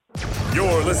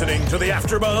You're listening to the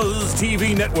AfterBuzz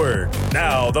TV Network,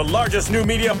 now the largest new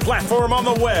media platform on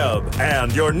the web,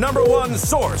 and your number one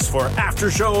source for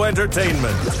after-show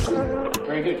entertainment.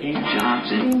 Very good, King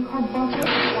Johnson.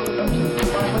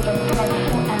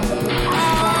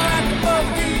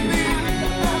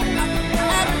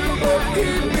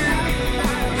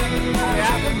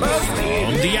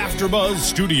 From the AfterBuzz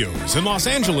Studios in Los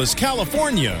Angeles,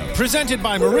 California, presented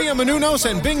by Maria Menounos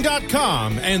and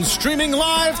Bing.com, and streaming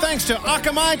live thanks to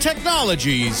Akamai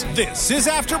Technologies, this is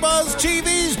AfterBuzz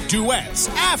TV's Duets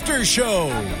After Show.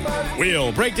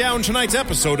 We'll break down tonight's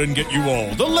episode and get you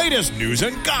all the latest news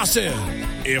and gossip.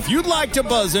 If you'd like to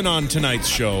buzz in on tonight's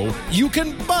show, you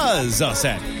can buzz us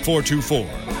at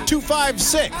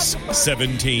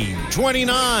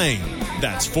 424-256-1729.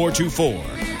 That's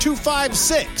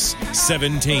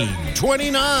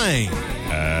 424-256-1729.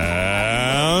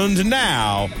 And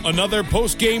now, another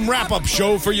post-game wrap-up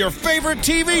show for your favorite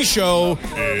TV show.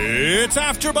 It's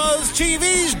AfterBuzz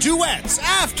TV's Duets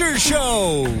After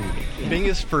Show. Bing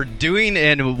is for doing,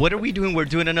 and what are we doing? We're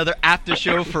doing another after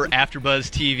show for AfterBuzz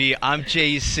TV. I'm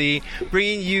JC,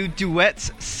 bringing you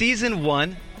Duets Season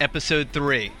 1, Episode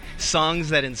 3, Songs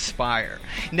That Inspire.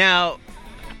 Now,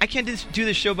 I can't just do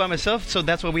this show by myself, so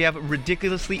that's why we have a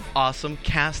ridiculously awesome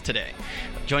cast today.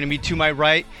 Joining me to my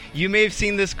right, you may have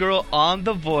seen this girl on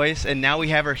The Voice, and now we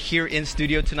have her here in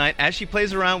studio tonight as she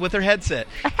plays around with her headset.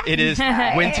 It is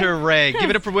Winter Ray. Give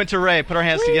it up for Winter Ray. Put our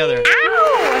hands together.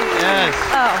 Ow! Yes.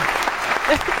 Oh.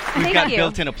 We've got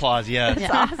built-in applause, yes.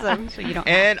 That's awesome. So you don't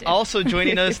and also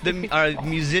joining us, our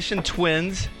musician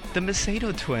twins, the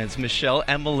Macedo twins, Michelle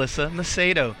and Melissa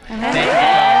Macedo.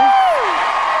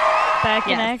 Back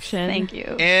in action. Thank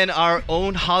you. And our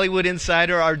own Hollywood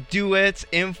insider, our duets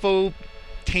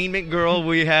infotainment girl,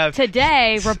 we have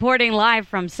today reporting live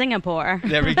from Singapore.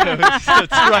 There we go. That's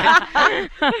right.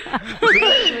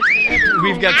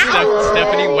 We've got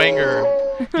Stephanie Wenger.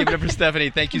 Give it up for Stephanie.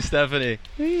 Thank you, Stephanie.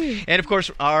 And of course,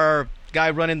 our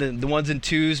guy running the ones and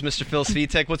twos, Mr. Phil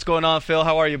Svitek. What's going on, Phil?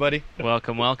 How are you, buddy?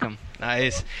 Welcome.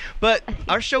 Nice. But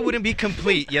our show wouldn't be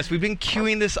complete. Yes, we've been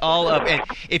queuing this all up. And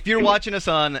if you're watching us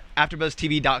on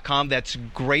AfterBuzzTV.com, that's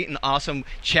great and awesome.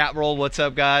 Chat roll, what's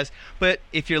up, guys? But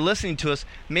if you're listening to us,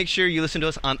 make sure you listen to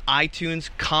us on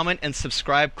iTunes, comment, and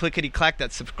subscribe. Clickety-clack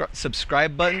that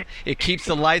subscribe button. It keeps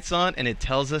the lights on, and it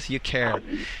tells us you care.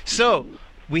 So,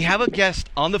 we have a guest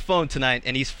on the phone tonight,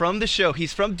 and he's from the show.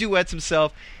 He's from Duets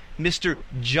himself, Mr.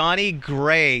 Johnny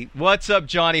Gray. What's up,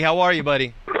 Johnny? How are you,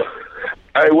 buddy?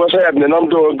 Hey, what's happening? I'm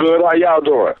doing good. How y'all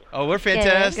doing? Oh, we're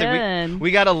fantastic. Yeah, good.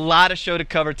 We got a lot of show to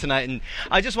cover tonight, and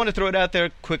I just want to throw it out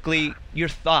there quickly. Your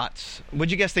thoughts. What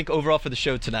did you guys think overall for the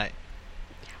show tonight?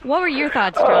 What were your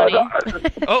thoughts, Johnny?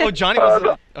 Johnny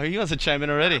wants he wants to chime in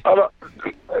already.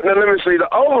 Now, let me see. The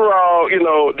overall,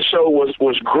 the show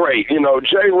was great.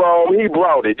 J-Rome, he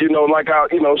brought it. Like I,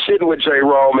 sitting with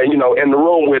J-Rome and, in the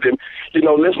room with him,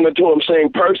 listening to him sing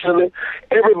personally,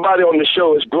 everybody on the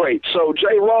show is great. So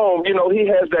J-Rome, he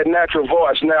has that natural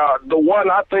voice. Now, the one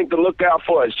I think to look out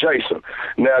for is Jason.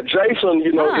 Now, Jason,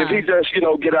 if he just,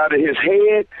 get out of his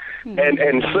head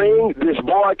and sing, this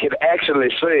boy can actually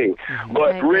sing.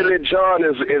 But really, John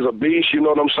is a beast, you know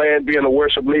what I'm saying, being a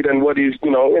worship leader and what he's,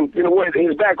 in a way,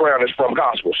 his background is from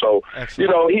gospel. So,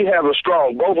 excellent. he has a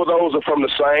strong, both of those are from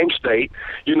the same state.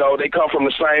 They come from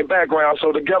the same background.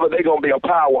 So together they're going to be a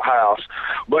powerhouse.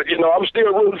 But, I'm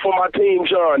still rooting for my team,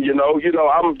 John,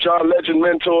 I'm John Legend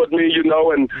mentored me,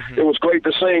 and it was great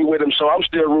to sing with him. So I'm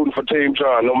still rooting for Team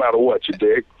John no matter what, you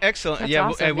dig? Excellent. That's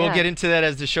awesome, and we'll get into that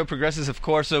as the show progresses, of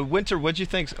course. So, Winter, what'd you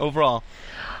think overall?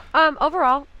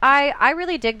 Overall, I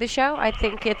really dig the show. I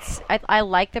think I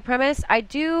like the premise. I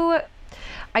do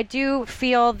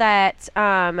feel that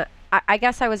I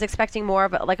guess I was expecting more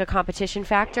of a competition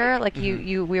factor. Like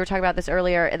we were talking about this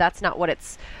earlier. That's not what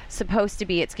it's supposed to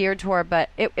be. It's geared toward, but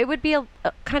it would be a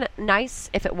kind of nice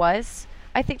if it was.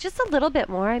 I think just a little bit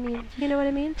more. I mean, you know what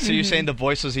I mean? So you're saying The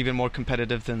Voice was even more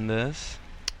competitive than this?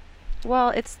 Well,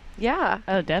 it's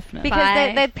Oh, definitely.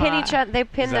 because they pin each other. They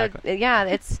pin Exactly.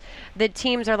 It's the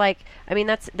teams are like. I mean,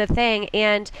 that's the thing,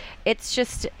 and it's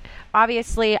just.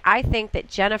 Obviously, I think that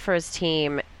Jennifer's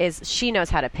team she knows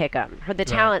how to pick them. The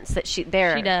talents that she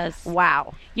does.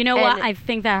 Wow. You know what? I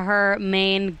think that her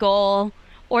main goal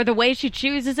or the way she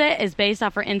chooses it is based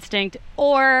off her instinct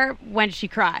or when she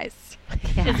cries.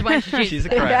 Is when she chooses She's a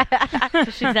crier.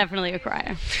 She's definitely a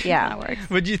crier. Yeah. That works.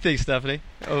 What do you think, Stephanie?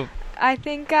 Oh, I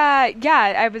think,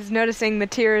 I was noticing the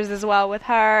tears as well with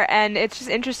her, and it's just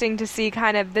interesting to see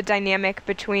kind of the dynamic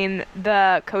between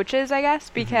the coaches, I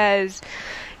guess, because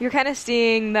you're kind of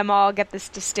seeing them all get this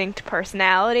distinct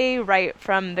personality right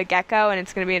from the get-go, and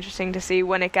it's going to be interesting to see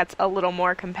when it gets a little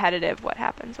more competitive what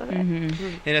happens with it.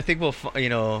 And I think we'll,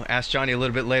 ask Johnny a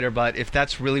little bit later about if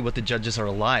that's really what the judges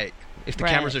are like. If the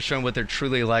cameras are showing what they're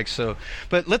truly like,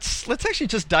 but let's actually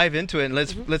just dive into it, and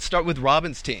let's start with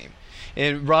Robin's team.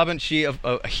 And Robin,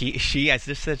 I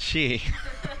just said she.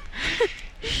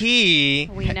 We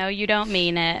know you don't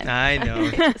mean it. I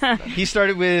know. He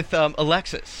started with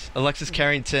Alexis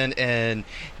Carrington, and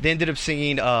they ended up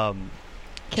singing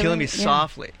 "Killing Me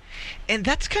Softly," and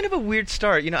that's kind of a weird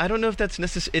start. I don't know if that's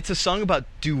necessary. It's a song about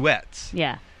duets.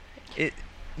 Yeah.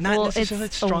 Not necessarily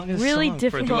it's strong a as really song for a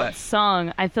difficult duet.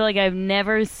 song. I feel like I've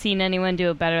never seen anyone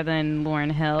do it better than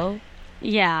Lauryn Hill.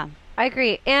 Yeah. I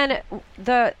agree. And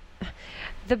the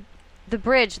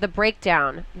bridge, the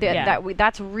breakdown,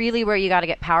 that's really where you got to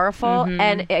get powerful.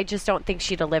 And I just don't think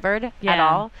she delivered at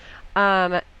all.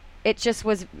 It just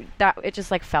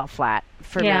fell flat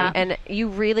for me. And you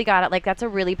really got it. Like, that's a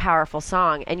really powerful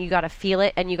song, and you got to feel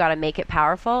it, and you got to make it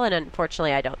powerful. And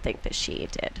unfortunately, I don't think that she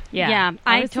did. Yeah,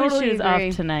 I totally she was agree.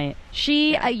 off tonight.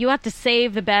 You have to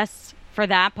save the best for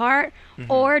that part,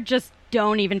 or just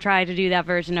don't even try to do that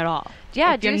version at all.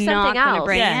 Yeah, if do you're something not gonna else.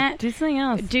 bring Yeah, it, do something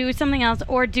else. Do something else,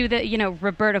 or do the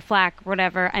Roberta Flack,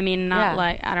 whatever. I mean, not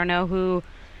like, I don't know who.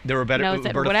 The Roberta knows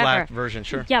it, Flack whatever. version,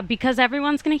 sure. Yeah, because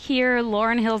everyone's going to hear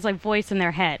Lauryn Hill's voice in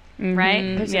their head, right?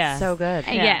 It's just so good.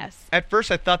 Yes. At first,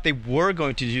 I thought they were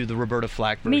going to do the Roberta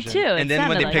Flack version. Me too. And then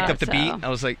when they sounded picked like up the that, beat, I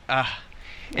was like, ah.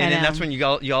 And then that's when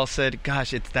y'all said,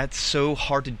 gosh, that's so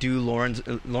hard to do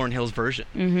Lauryn Hill's version.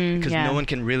 Because no one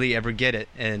can really ever get it.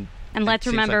 And let's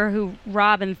remember who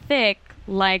Robin Thicke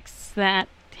likes that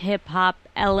hip-hop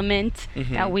element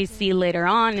that we see later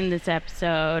on in this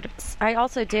episode. I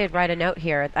also did write a note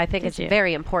here. I think it's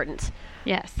very important.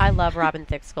 Yes. I love Robin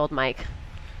Thicke's gold mic.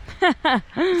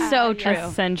 So true.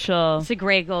 Essential. It's a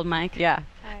great gold mic. Yeah.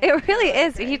 It really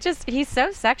is. He's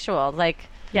so sexual.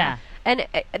 Yeah. And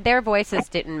their voices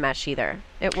didn't mesh either.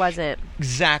 It wasn't.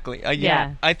 Exactly.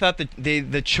 Yeah. I thought that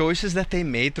the choices that they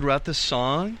made throughout the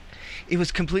song, it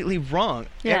was completely wrong.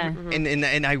 Yeah.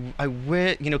 And I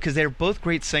wish, because they're both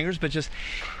great singers, but just,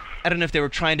 I don't know if they were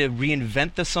trying to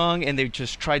reinvent the song and they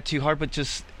just tried too hard, but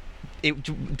just, it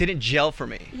didn't gel for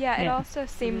me. Yeah, it also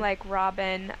seemed like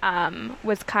Robin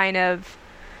was kind of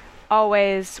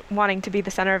always wanting to be the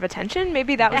center of attention.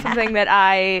 Maybe that was something that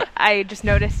I just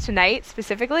noticed tonight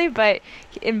specifically, but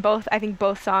in both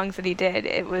songs that he did,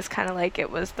 it was kind of like it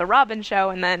was the Robin show,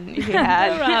 and then he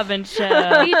had The Robin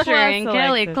Show. Featuring Plus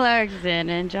Kelly Alexis. Clarkson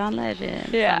and John Legend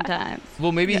sometimes.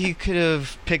 Well, maybe he could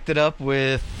have picked it up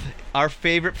with our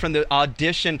favorite from the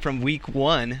audition from week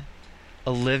 1,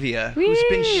 Olivia, who's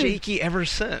been shaky ever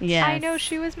since. Yes. I know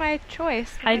she was my choice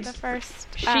for the first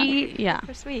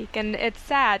week, and it's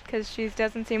sad because she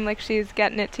doesn't seem like she's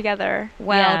getting it together.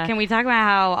 Well, can we talk about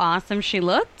how awesome she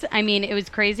looked? I mean, it was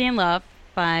Crazy in Love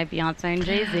by Beyonce and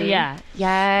Jay-Z. Yeah.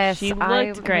 Yes. She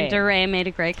looked great. DeRay made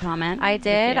a great comment. I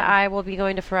did. I will be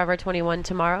going to Forever 21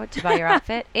 tomorrow to buy your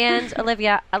outfit. And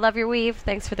Olivia, I love your weave.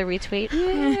 Thanks for the retweet.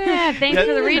 Yeah, thanks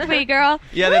for the retweet, girl.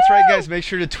 Yeah, that's right, guys. Make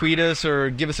sure to tweet us or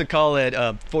give us a call at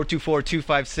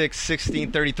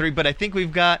 424-256-1633. But I think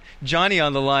we've got Johnny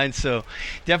on the line, so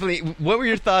definitely. What were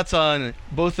your thoughts on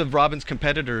both of Robin's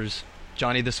competitors,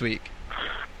 Johnny, this week?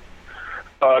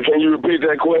 Can you repeat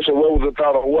that question? What was the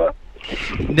thought on what?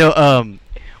 No,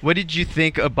 what did you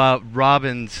think about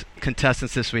Robin's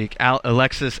contestants this week,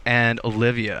 Alexis and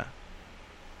Olivia?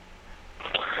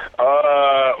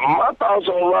 My thoughts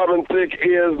on Robin Thicke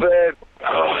is that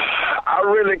I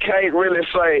really can't really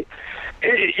say.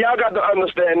 Y'all got to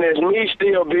understand this. Me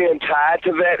still being tied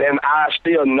to that, and I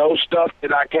still know stuff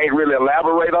that I can't really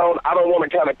elaborate on. I don't want to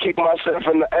kind of kick myself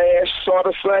in the ass, sort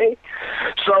of say.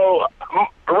 So,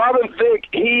 Robin Thicke,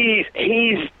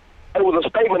 there was a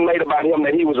statement made about him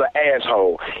that he was an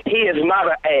asshole. He is not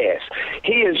an ass.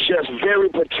 He is just very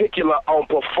particular on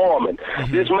performing.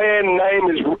 This man's name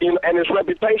is, and his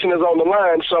reputation is on the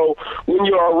line. So when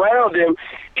you're around him,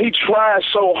 he tries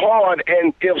so hard,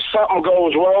 and if something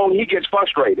goes wrong, he gets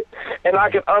frustrated. And I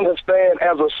can understand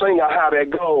as a singer how that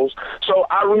goes. So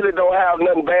I really don't have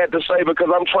nothing bad to say because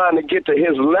I'm trying to get to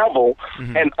his level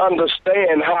and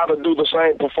understand how to do the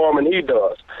same performing he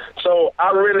does. So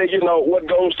I really, what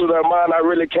goes through their mind, I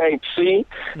really can't see.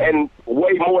 And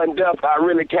way more in depth, I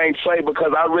really can't say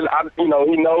because he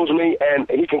knows me and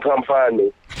he can come find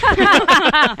me.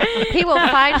 He will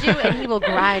find you and he will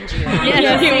grind you.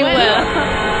 Yes, he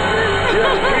will.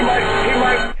 Yes, he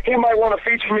he might want to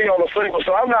feature me on the single,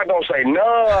 so I'm not gonna say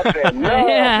nothing.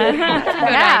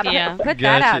 Yeah, idea. put that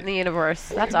Gotcha. out in the universe.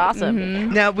 That's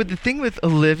awesome. Now, with the thing with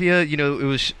Olivia, it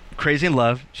was Crazy in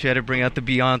Love. She had to bring out the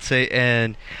Beyonce,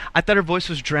 and I thought her voice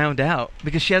was drowned out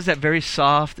because she has that very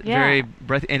soft, very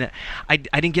breath. And I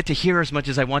didn't get to hear her as much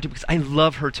as I wanted because I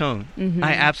love her tone.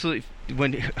 I absolutely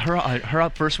when her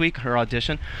first week, her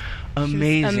audition,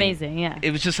 amazing, amazing. Yeah,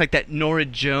 it was just like that Nora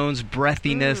Jones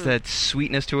breathiness, that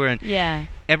sweetness to her, and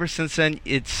ever since then,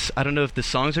 I don't know if the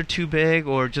songs are too big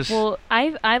or just. Well,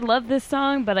 I love this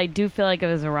song, but I do feel like it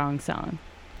was a wrong song.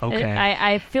 Okay.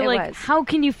 I feel It like, was. how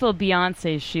can you fill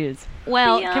Beyonce's shoes?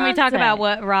 Well, can we talk Beyonce. about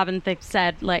what Robin Thicke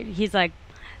said? Like, he's like,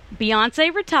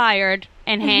 Beyonce retired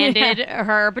and handed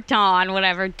her baton,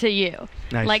 whatever, to you.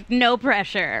 Nice. Like, no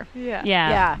pressure. Yeah.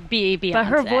 Yeah. Be Beyonce. But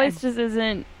her voice just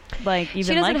isn't like even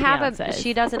She doesn't like have Beyonce's.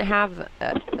 she doesn't have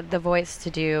the voice to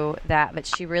do that, but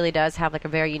she really does have like a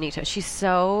very unique tone. She's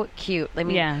so cute. I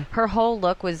mean, her whole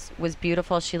look was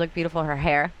beautiful. She looked beautiful. Her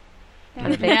hair, I'm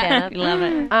a big fan of. Love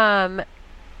it.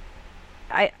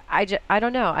 I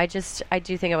don't know. I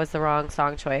do think it was the wrong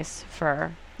song choice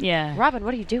for. Yeah. Robin,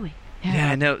 what are you doing?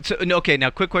 Yeah, no. So, okay, now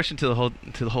quick question to the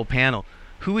whole panel: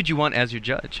 who would you want as your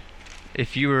judge,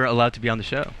 if you were allowed to be on the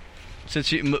show? Since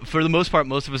for the most part,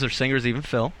 most of us are singers, even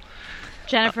Phil.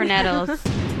 Jennifer Nettles.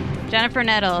 Jennifer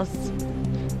Nettles.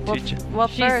 Well,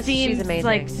 She first, seems she's amazing.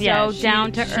 like so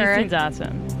down to She earth. seems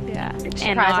awesome. Yeah. She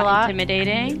and cries not a lot.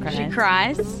 intimidating. She She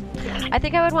cries. I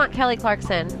think I would want Kelly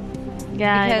Clarkson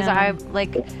Yeah, because I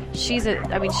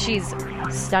know. she's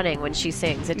stunning when she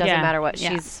sings. It doesn't Yeah. matter what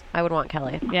Yeah. I would want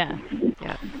Kelly. Yeah.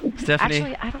 Yeah. Stephanie,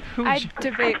 Actually, I don't. who would I'd you-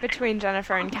 debate between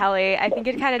Jennifer and Kelly. I think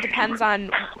it kind of depends on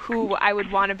who I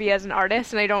would want to be as an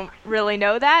artist, and I don't really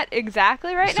know that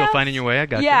exactly right Still now. finding your way. I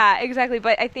got you. Yeah, exactly.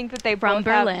 But I think that they From both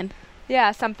have, Berlin.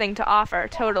 something to offer.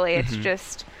 Totally. It's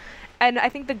just, and I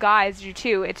think the guys do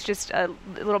too. It's just a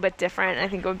little bit different. I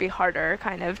think it would be harder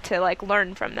kind of to like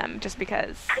learn from them just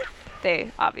because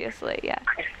they obviously,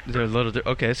 They're a little.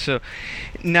 Okay, so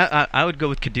now I would go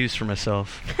with Caduce for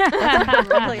myself.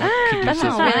 Really? Caduce is-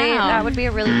 That would be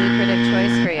a really lucrative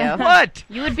choice for you. What?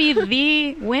 You would be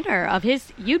the winner of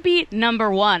his. You'd be number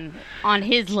one on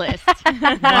his list.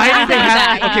 Why do they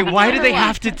have? Okay, why do they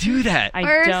have to do that? I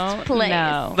First don't place.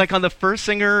 know. Like on the first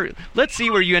singer, let's see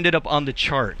where you ended up on the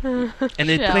chart. And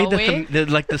they Shall played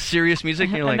the serious music,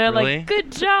 and you're like, and they're really? like,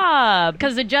 good job.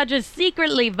 Because the judges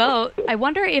secretly vote. I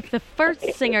wonder if the first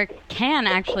singer can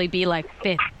actually be like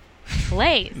fifth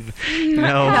place.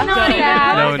 No. Not yeah. even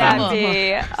How No, would no. that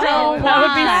be? So that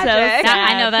would be so Magic.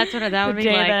 sad. I know that's what that would be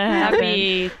day like. that That'd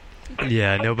be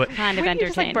Yeah, no, but kind of Wouldn't you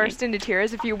just like entertaining. burst into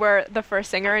tears if you were the first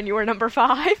singer and you were number 5?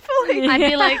 Like, I'd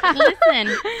be like,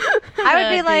 listen. I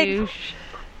would be like, douche.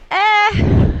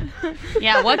 eh.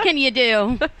 Yeah, what can you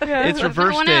do? it's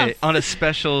reversed one else. it on a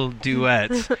special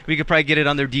duets. We could probably get it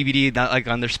on their DVD, not like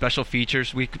on their special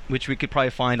features, which we could probably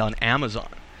find on Amazon.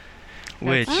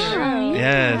 Which,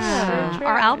 yes.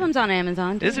 Our album's on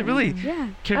Amazon. Is it really? Yeah.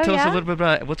 Can you Oh, tell us a yeah? little bit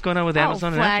about what's going on with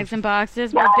Amazon? Flags and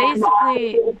boxes. Well,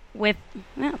 basically, with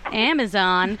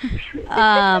Amazon.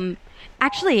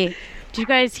 Actually, did you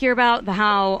guys hear about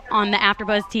how on the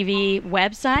AfterBuzz TV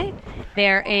website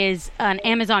there is an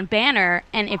Amazon banner,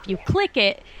 and if you click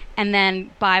it and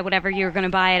then buy whatever you're going to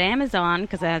buy at Amazon,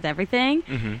 because it has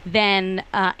everything, then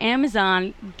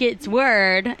Amazon gets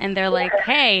word, and they're like,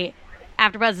 "Hey,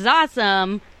 AfterBuzz is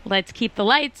awesome. Let's keep the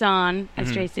lights on,"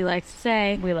 as Tracy likes to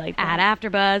say. We like At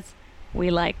them. AfterBuzz,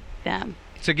 we like them.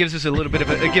 So it gives us a little bit of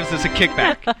it gives us a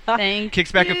kickback. Thank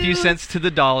Kicks back a few cents to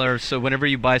the dollar. So whenever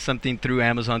you buy something through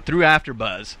Amazon, through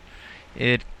AfterBuzz,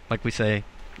 it, like we say,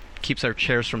 keeps our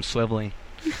chairs from swiveling.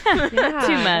 Yeah,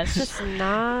 Too much. It's just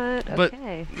not But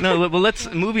okay. no, well,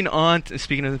 let's moving on.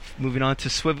 Speaking of moving on to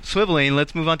swiveling,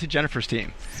 let's move on to Jennifer's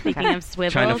team. Speaking of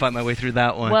swivels, Trying to find my way through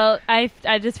that one. Well, I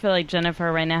just feel like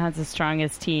Jennifer right now has the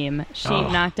strongest team. She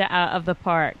knocked it out of the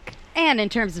park. and in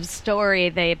terms of story,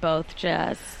 they both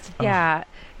just Yeah,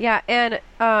 and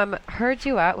her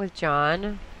duet with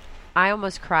John, I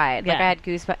almost cried. Like Yeah. I had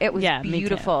goosebumps. It was Yeah, me too.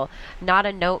 beautiful. Not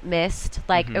a note missed.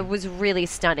 Like it was really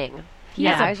stunning. he's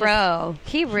Yeah, I a was pro.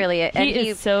 He really and He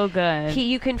is so good.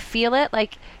 you can feel it.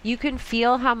 Like you can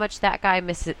feel how much that guy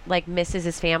misses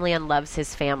his family and loves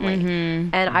his family.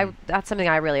 Mm-hmm. And that's something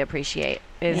I really appreciate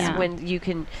is Yeah. when you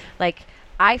can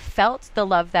I felt the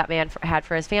love that man had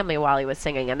for his family while he was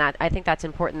singing, and that I think that's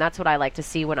important. That's what I like to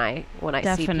see when I see people.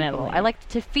 Definitely. I like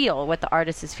to feel what the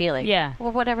artist is feeling. Yeah. Or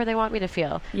whatever they want me to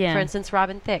feel. Yeah. For instance,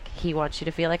 Robin Thicke, he wants you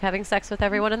to feel like having sex with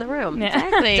everyone in the room. Yeah.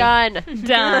 Exactly. Done.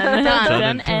 Done.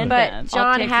 Done. And But done.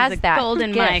 John takes has is a that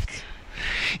golden gift. mic.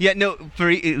 Yeah, no,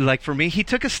 for me, he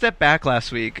took a step back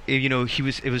last week. It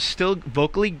was still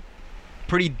vocally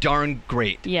pretty darn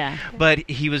great. Yeah. But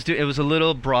it was a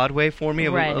little Broadway for me,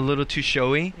 Right. a little too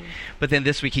showy. But then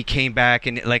this week he came back,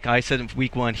 and like I said in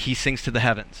week 1, he sings to the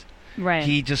heavens. Right.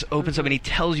 He just opens up and he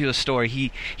tells you a story.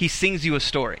 He sings you a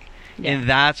story. Yeah. And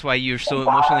that's why you're so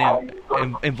emotionally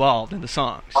involved in the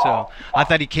song. So I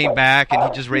thought he came back and he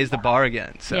just raised the bar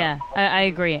again. So. Yeah, I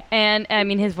agree. And I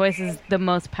mean, his voice is the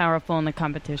most powerful in the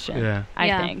competition. Yeah.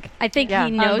 I think. I think Yeah.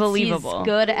 he knows Unbelievable. he's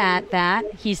good at that.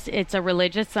 It's a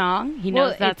religious song. He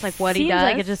knows that's like what he does. Seems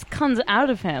like it just comes out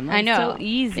of him. I know. It's so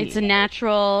easy. It's a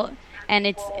natural, and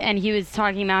he was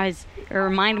talking about it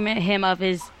reminded him of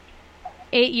his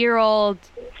 8-year-old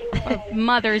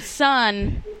mother's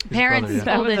son, parents' brother, yeah.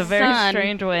 that was a oldest very son,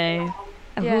 strange way.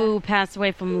 who passed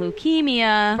away from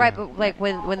leukemia. Right, but like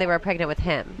when they were pregnant with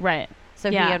him. Right. So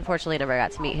he Yeah. unfortunately never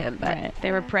got to meet him. But Right.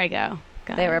 They were prego.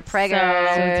 they were So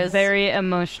preggers. it's a very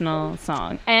emotional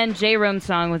song. And J. Rome's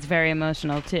song was very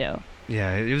emotional, too.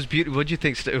 Yeah, it was beautiful. What'd you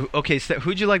think? Okay,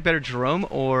 who'd you like better, Jerome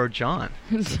or John?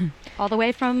 All the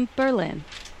way from Berlin.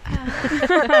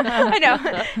 I know,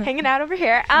 hanging out over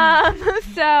here. I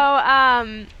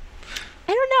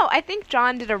don't know. I think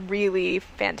John did a really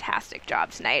fantastic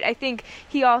job tonight. I think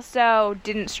he also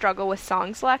didn't struggle with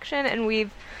song selection, and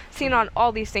we've seen on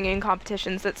all these singing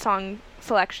competitions that song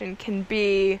selection can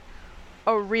be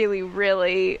a really,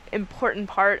 really important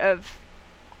part of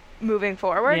moving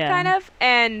forward, Yeah. kind of.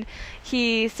 And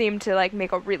he seemed to like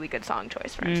make a really good song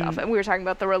choice for himself. And we were talking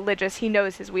about the religious. He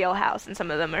knows his wheelhouse, and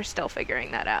some of them are still figuring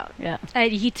that out. Yeah.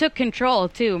 He took control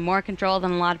too, more control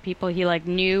than a lot of people. He like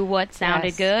knew what sounded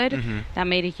Yes. good. Mm-hmm. That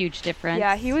made a huge difference.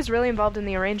 Yeah, he was really involved in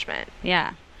the arrangement.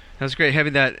 Yeah. That was great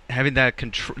having that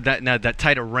control that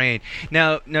tight of rein.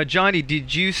 Now Johnny,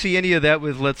 did you see any of that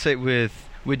with, let's say,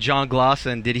 with John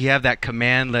Glosson? Did he have that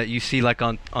command that you see like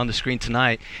on the screen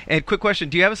tonight? And quick question,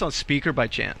 do you have us on speaker by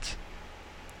chance?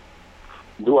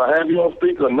 Do I have you on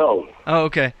speaker? No. Oh,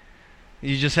 okay.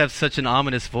 You just have such an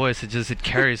ominous voice. It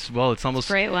carries well. It's almost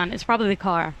Great one. It's probably the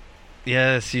car.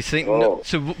 Yes, you sing. Oh. No,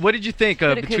 so what did you think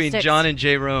Good between acoustics. John and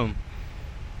J. Rome?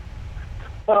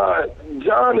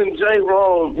 John and J.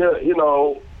 Rome, you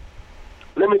know,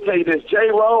 let me tell you this. J.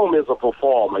 Rome is a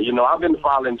performer. You know, I've been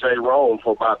following J. Rome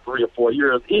for about 3 or 4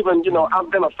 years. Even, you know, I've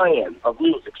been a fan of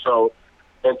music,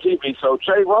 and TV. So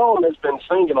J. Rome has been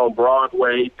singing on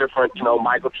Broadway, different, you know,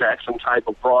 Michael Jackson type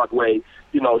of Broadway,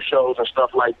 you know, shows and stuff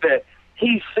like that.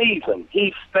 He's seasoned.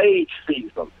 He's stage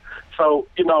seasoned. So,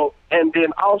 you know, and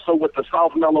then also with the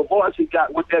soft mellow voice he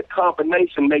got, with that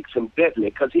combination makes him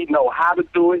deadly because he know how to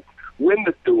do it, when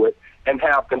to do it, and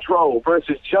have control.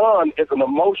 Versus John is an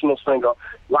emotional singer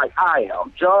like I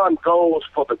am. John goes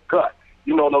for the gut.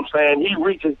 You know what I'm saying? He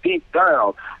reaches deep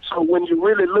down. So when you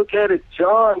really look at it,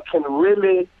 John can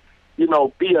really, you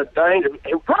know, be a danger.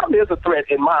 It probably is a threat,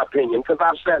 in my opinion, because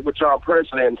I've sat with John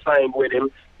personally and sang with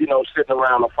him, you know, sitting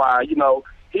around a fire. You know,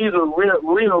 he's a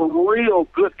real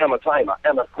good entertainer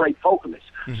and a great vocalist.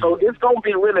 Mm-hmm. So it's going to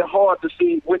be really hard to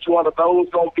see which one of those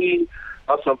going to be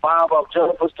a survivor of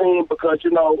Jennifer's team because,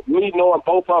 you know, me knowing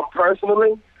both of them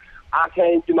personally, I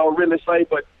can't, you know, really say,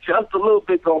 but just a little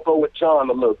bit going to go with John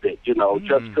a little bit, you know,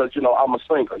 just because, you know, I'm a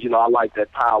singer. You know, I like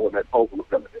that power and that vocal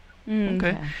ability.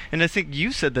 Okay. And I think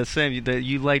you said the same, that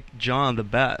you liked John the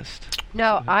best.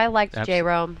 No, I liked J. Absolutely.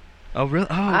 Rome. Oh, really?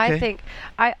 Oh, okay.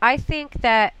 I think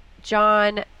that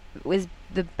John was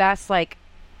the best, like,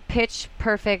 pitch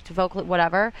perfect vocal,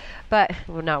 whatever, but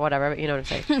well, not whatever, but you know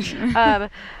what I'm saying.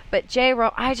 But J.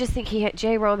 Rome, I just think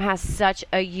J. Rome has such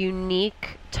a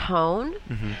unique tone,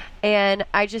 and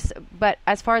but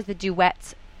as far as the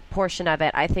duets portion of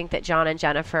it, I think that John and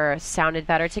Jennifer sounded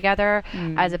better together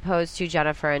as opposed to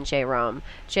Jennifer and J. Rome.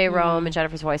 J. Rome and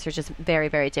Jennifer's voice are just very,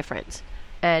 very different.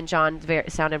 And John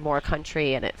sounded more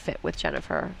country, and it fit with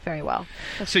Jennifer very well.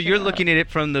 So you're looking at it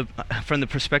from the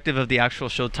perspective of the actual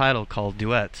show title called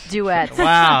Duets. Duets.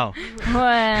 Wow.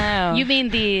 Wow. You mean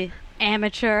the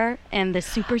amateur and the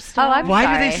superstar? Oh, I'm Why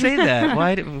sorry. do they say that?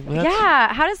 Why?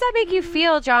 Yeah. How does that make you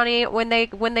feel, Johnny, when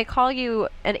they call you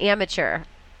an amateur?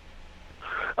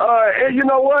 You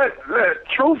know what?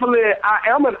 Truthfully, I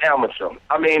am an amateur.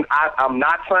 I mean, I'm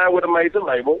not signed with a major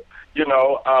label. You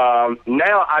know,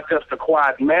 now I just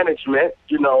acquired management,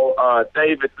 you know,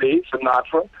 David Lee,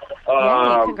 Sinatra.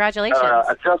 Yay, congratulations.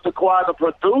 I just acquired a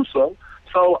producer.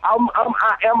 So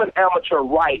I am an amateur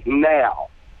right now.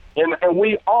 And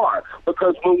we are,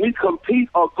 because when we compete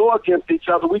or go against each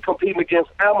other, we compete against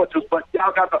amateurs. But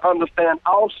y'all got to understand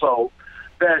also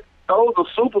that those are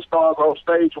superstars on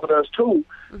stage with us, too.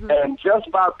 And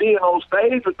just by being on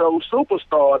stage with those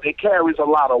superstars, it carries a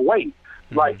lot of weight.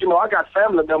 Like, I got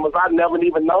family members I've never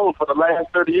even known for the last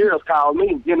 30 years call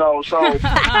me, so,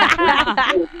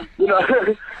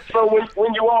 so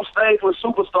when you on stage with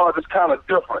superstars, it's kind of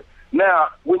different. Now,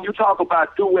 when you talk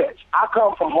about duets, I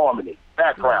come from harmony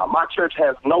background. My church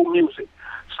has no music.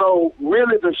 So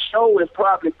really the show is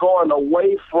probably going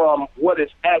away from what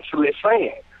it's actually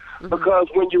saying. Because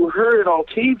when you heard it on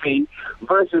TV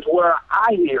versus where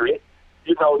I hear it,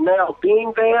 now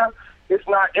being there, it's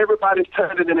not everybody's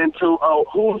turning it into,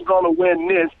 who's going to win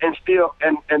this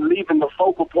and leaving the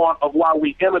focal point of why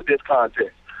we entered this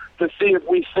contest to see if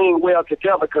we sing well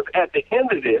together. Because at the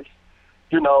end of this,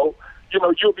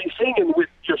 you'll be singing with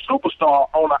your superstar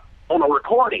on a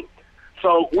recording.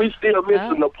 So we still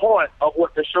missing the point of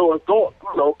what the show is going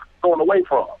away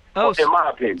from, in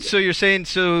my opinion. So you're saying,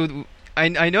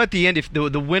 I know at the end, if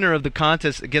the winner of the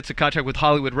contest gets a contract with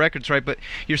Hollywood Records, right? But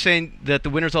you're saying that the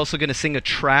winner's also going to sing a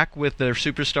track with their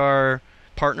superstar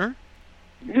partner?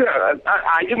 Yeah,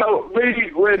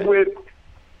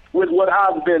 with what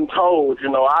I've been told,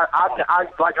 I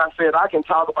like I said, I can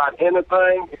talk about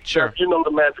anything. Sure.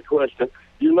 The magic question.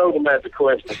 The magic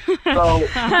question. So we'll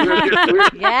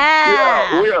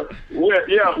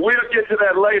get to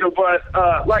that later.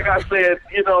 But like I said,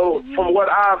 from what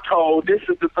I've told, this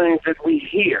is the things that we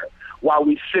hear while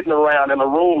we sitting around in a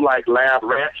room like lab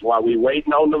rats, while we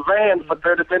waiting on the van for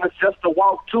 30 minutes just to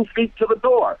walk 2 feet to the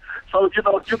door. So you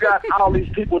got all these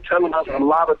people telling us a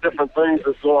lot of different things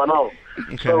that's going on.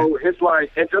 Okay. So it's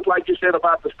like, and just like you said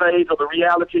about the stage or the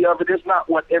reality of it, it's not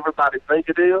what everybody think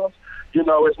it is.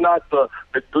 It's not the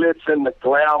glitz and the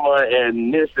glamour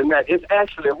and this and that. It's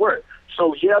actually work.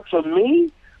 So, to me,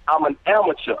 I'm an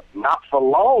amateur. Not for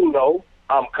long, though.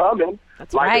 I'm coming.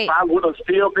 That's like, right. If I would have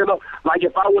still been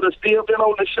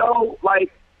on the show,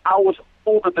 like, I was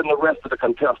older than the rest of the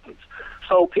contestants.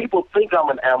 So people think I'm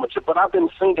an amateur, but I've been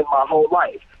singing my whole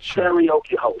life. Sure.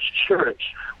 Karaoke host,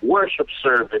 church, worship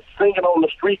service, singing on the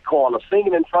street corner,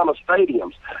 singing in front of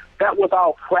stadiums. That was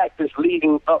all practice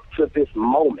leading up to this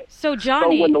moment. So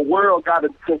Johnny, so when the world got a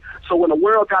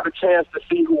chance to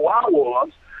see who I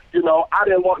was, I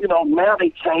didn't want. Now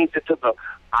they changed it to the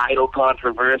idol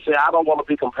controversy. I don't want to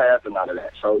be compared to none of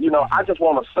that. So I just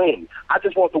want to sing. I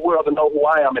just want the world to know who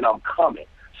I am, and I'm coming.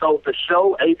 So the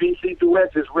show, ABC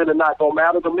Duets, is really not going to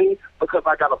matter to me because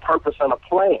I got a purpose and a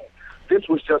plan. This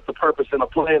was just a purpose and a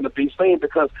plan to be seen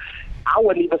because I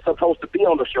wasn't even supposed to be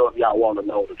on the show if y'all want to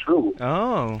know the truth.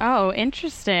 Oh,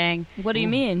 interesting. What do you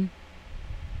mean?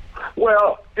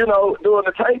 Well, during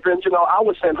the tapings, I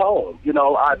was sent home.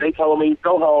 They told me,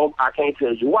 go home. I can't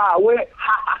tell you why I went.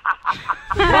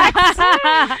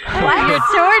 What? You're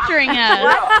torturing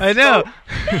us. I know.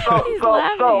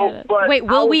 But wait,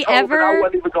 will we ever? I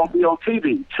wasn't even going to be on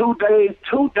TV. 2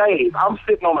 days. I'm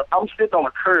sitting on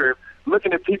a curb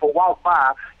looking at people walk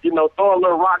by, throwing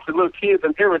little rocks at little kids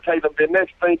and irritate them. The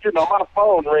next thing, my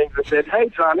phone rings and said, hey,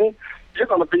 Johnny, you're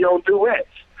going to be on Duets.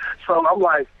 So I'm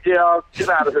like, yeah, get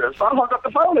out of here. So I hung up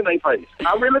the phone in their face.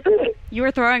 I really did. You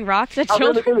were throwing rocks at I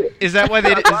children? really did. Is that why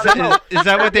they? Is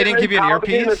that what they didn't give you an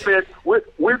earpiece? And said,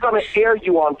 we're going to air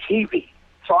you on TV.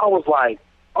 So I was like,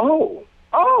 oh,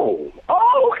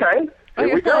 okay.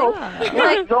 Here we go.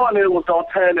 Knowing it was going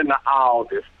to turn into all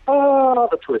this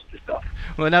the twisted stuff.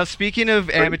 Well, now speaking of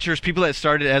amateurs, people that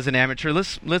started as an amateur,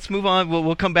 let's move on.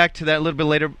 We'll come back to that a little bit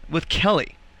later with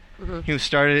Kelly. Who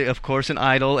started, of course, an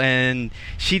idol, and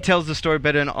she tells the story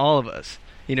better than all of us.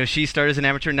 She started as an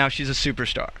amateur, now she's a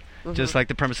superstar, just like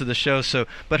the premise of the show. So,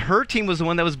 but her team was the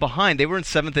one that was behind. They were in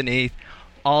 7th and 8th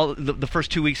all the first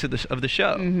 2 weeks of the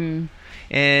show.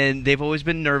 And they've always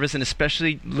been nervous, and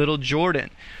especially little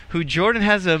Jordan, who Jordan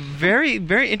has a very,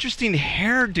 very interesting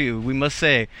hairdo, we must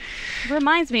say.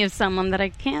 Reminds me of someone that I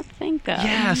can't think of.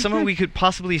 Yeah, someone we could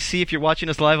possibly see if you're watching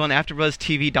us live on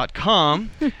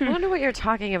AfterBuzzTV.com. I wonder what you're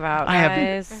talking about,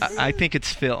 guys. I think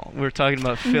it's Phil. We're talking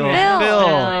about Phil.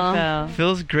 Phil.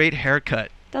 Phil's great haircut.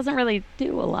 Doesn't really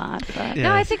do a lot, but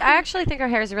No, I actually think her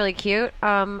hair is really cute.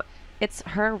 It's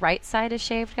her right side is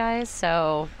shaved, guys,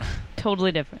 so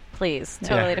Totally different. please,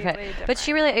 totally different. But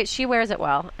she wears it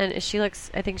well, and I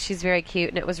think she's very cute,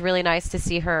 and it was really nice to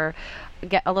see her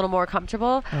get a little more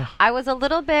comfortable. I was a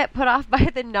little bit put off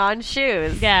by the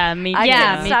non-shoes. Yeah, me too. I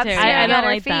couldn't me stop too. staring I at don't her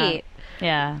like that. feet.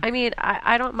 Yeah. I mean,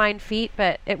 I don't mind feet,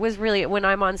 but it was really, when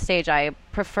I'm on stage, I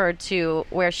prefer to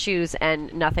wear shoes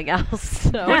and nothing else.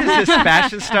 So. What is this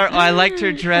fashion star? Oh, I liked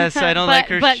her dress. I don't like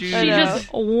her but shoes. she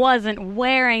just wasn't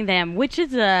wearing them, which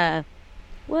is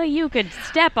well, you could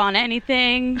step on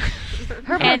anything.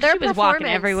 And their she was walking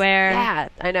performance- everywhere. Yeah,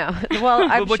 I know. Well,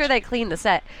 I'm But sure they cleaned the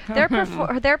set.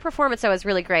 Their performance, though, is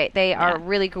really great. They are a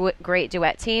really great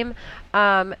duet team.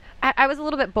 I was a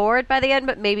little bit bored by the end,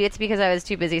 but maybe it's because I was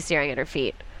too busy staring at her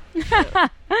feet.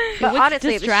 But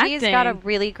honestly, she's got a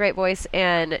really great voice,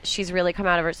 and she's really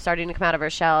starting to come out of her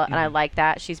shell, and I like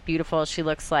that. She's beautiful. She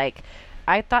looks like.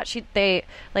 I thought she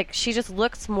just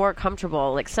looks more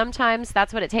comfortable. Like sometimes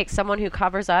that's what it takes. Someone who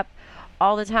covers up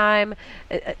all the time,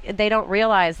 they don't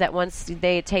realize that once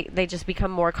they just become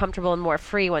more comfortable and more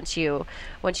free once you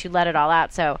let it all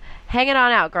out. So hang it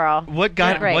on out, girl. What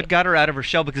got her out of her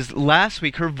shell? Because last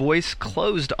week her voice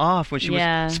closed off when she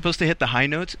was supposed to hit the high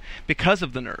notes because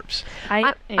of the nerves.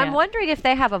 I'm wondering if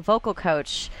they have a vocal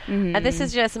coach. This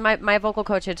is just my vocal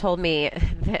coach had told me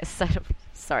this.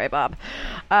 Sorry, Bob.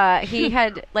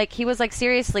 He was like,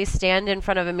 seriously, stand in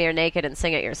front of a mirror naked and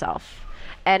sing it yourself.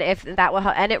 And if that will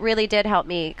help, and it really did help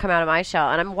me come out of my shell.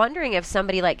 And I'm wondering if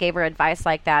somebody like gave her advice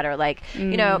like that, or like,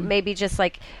 you know, maybe just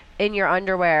like in your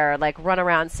underwear, like run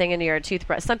around singing to your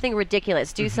toothbrush, something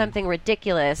ridiculous, do something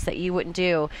ridiculous that you wouldn't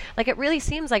do. Like, it really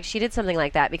seems like she did something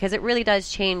like that, because it really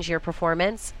does change your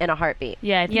performance in a heartbeat.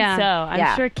 Yeah, I think so.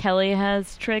 I'm sure Kelly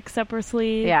has tricks up her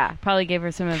sleeve. Yeah. Probably gave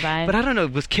her some advice. But I don't know,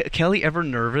 was Kelly ever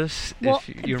nervous? Well,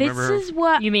 if you remember? This is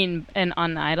what... You mean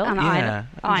on Idol? On Yeah.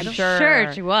 Idol? I'm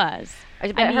sure she was.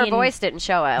 But her voice didn't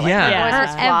show it. Like, Yeah. her voice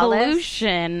was Her flawless.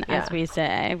 evolution, as we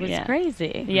say, was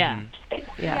crazy. Yeah.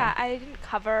 Yeah, I didn't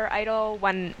cover Idol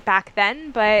back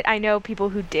then, but I know people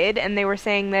who did, and they were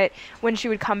saying that when she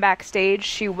would come backstage,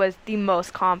 she was the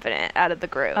most confident out of the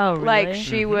group. Oh, really? Like,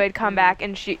 she would come back,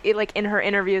 and like in her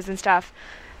interviews and stuff,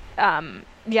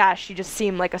 she just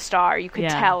seemed like a star. You could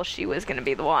tell she was going to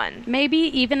be the one. Maybe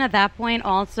even at that point,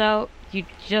 also, you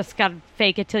just got to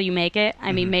fake it till you make it.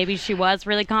 I mean, maybe she was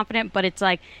really confident, but it's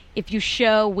like, if you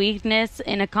show weakness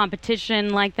in a competition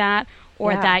like that,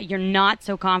 or that you're not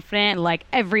so confident, like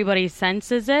everybody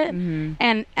senses it.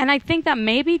 And I think that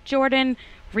maybe Jordan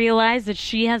realized that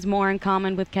she has more in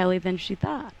common with Kelly than she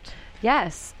thought.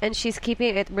 Yes, and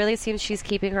it really seems she's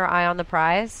keeping her eye on the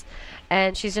prize,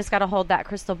 and she's just got to hold that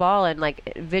crystal ball and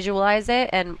like visualize it,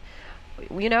 and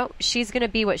you know, she's going to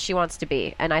be what she wants to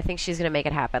be, and I think she's going to make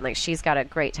it happen. Like, she's got a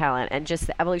great talent, and just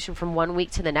the evolution from one week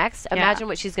to the next, imagine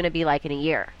what she's going to be like in a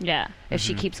year. Yeah. If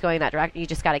she keeps going that direction, you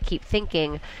just got to keep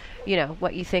thinking, you know,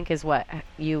 what you think is what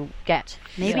you get.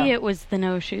 Maybe it was the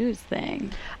no shoes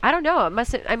thing. I don't know.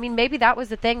 Maybe that was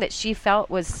the thing that she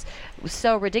felt was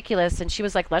so ridiculous, and she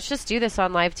was like, let's just do this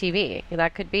on live TV.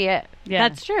 That could be it. Yeah.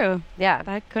 That's true. Yeah.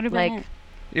 That could have been like, it.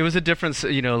 It was a difference,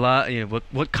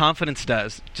 what confidence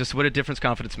does, just what a difference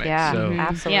confidence makes. Yeah, so.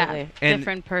 absolutely. Yeah, And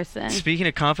different person. Speaking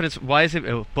of confidence, why is it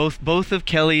both of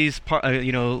Kelly's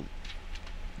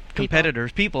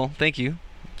competitors, people, thank you.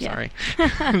 Sorry.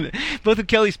 Both of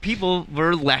Kelly's people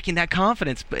were lacking that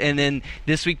confidence. And then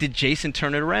this week, did Jason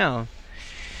turn it around?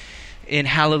 In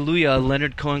Hallelujah, a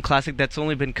Leonard Cohen classic that's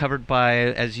only been covered by,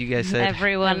 as you guys said,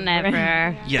 Everyone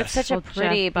Ever. Yes. It's such a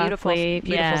pretty, beautiful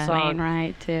song.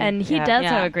 Right, too. And he does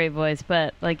have a great voice,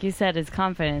 but like you said, his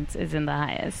confidence is in the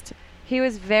highest. He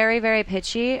was very, very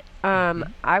pitchy.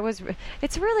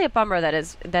 It's really a bummer that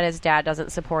his dad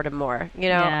doesn't support him more. You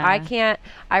know,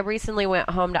 I recently went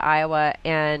home to Iowa,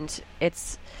 and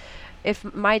if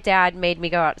my dad made me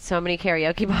go out to so many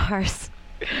karaoke bars.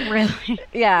 Really?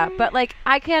 Yeah, but like,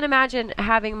 I can't imagine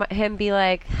having him be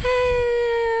like,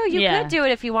 hey, you could do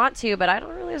it if you want to, but I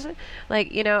don't really,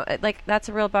 like, you know, like, that's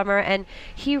a real bummer. And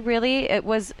he really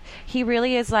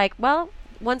is like, well,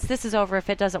 once this is over,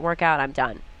 if it doesn't work out, I'm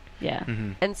done. Yeah.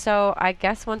 And so I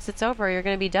guess once it's over, you're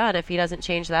going to be done if he doesn't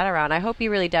change that around. I hope he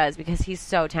really does, because he's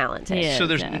so talented.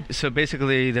 So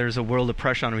basically there's a world of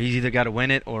pressure on him. He's either got to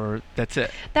win it or that's it.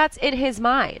 That's in his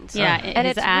mind. Yeah, and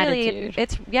his it's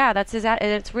attitude. That's his attitude.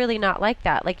 It's really not like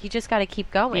that. Like, you just got to keep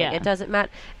going. Yeah. It doesn't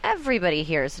matter. Everybody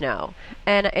hears no.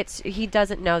 And he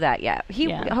doesn't know that yet.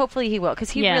 Hopefully he will, because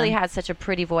he really has such a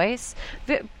pretty voice.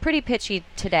 Pretty pitchy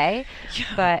today. Yeah.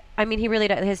 But I mean, he really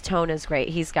does. His tone is great.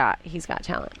 He's got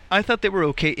talent. I thought they were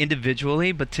okay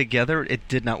individually, but together it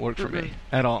did not work for me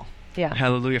at all. Yeah.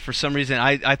 Hallelujah. For some reason,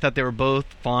 I thought they were both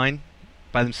fine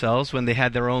by themselves when they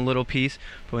had their own little piece,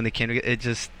 but when they came together,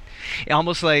 it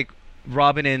almost like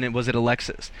Robin and was it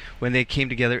Alexis, when they came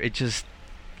together, it just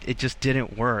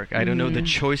didn't work. I don't know, the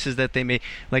choices that they made.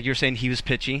 Like you're saying, he was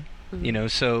pitchy, you know.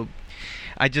 So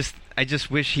I just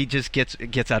wish he just gets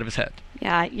out of his head.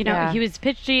 Yeah, he was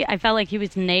pitchy. I felt like he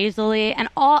was nasally, and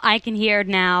all I can hear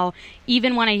now,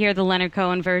 even when I hear the Leonard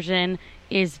Cohen version,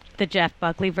 is the Jeff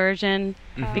Buckley version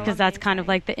because that's kind of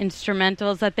like the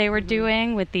instrumentals that they were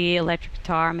doing with the electric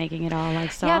guitar, making it all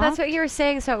like soft. Yeah, that's what you were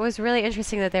saying. So it was really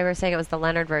interesting that they were saying it was the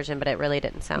Leonard version, but it really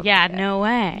didn't sound. Yeah, like it. no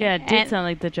way. Yeah, it did sound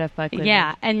like the Jeff Buckley.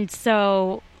 Yeah, and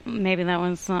so maybe that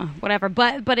was whatever,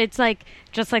 but it's like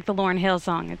just like the Lauryn Hill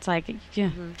song. It's like,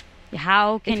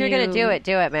 how can if you're gonna do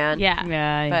it, man. Yeah,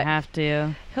 Yeah, you But- have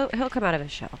to. He'll come out of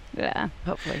his shell, yeah.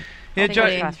 hopefully. Yeah, I think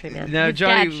Johnny. it's cross street, man. Now, His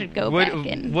Johnny, dad should go what, back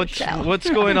in what's the shell. what's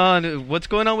going on? What's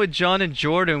going on with John and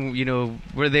Jordan? You know,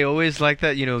 were they always like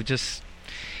that? You know, just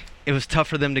it was tough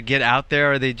for them to get out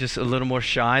there. Are they just a little more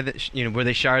shy? That were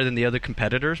they shyer than the other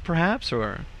competitors, perhaps,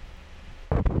 or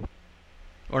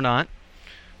not?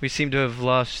 We seem to have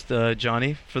lost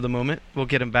Johnny for the moment. We'll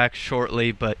get him back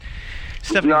shortly, but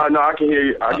Stephanie. No, I can hear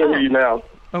you. I can hear you now.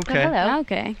 Okay. hello.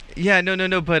 Okay. Yeah,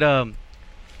 no, but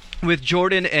with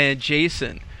Jordan and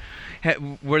Jason,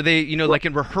 were they, like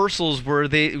in rehearsals,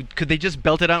 could they just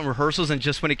belt it out in rehearsals, and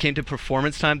just when it came to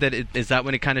performance time, is that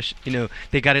when it kind of,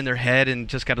 they got in their head and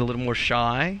just got a little more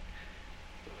shy?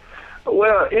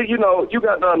 Well, you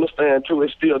got to understand too.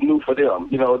 It's still new for them.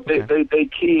 They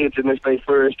kids, and it's their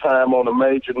first time on a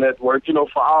major network.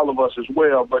 For all of us as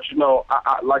well. But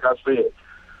I like I said,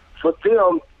 for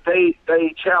them, they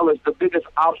challenge the biggest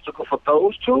obstacle for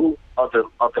those two are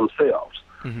themselves.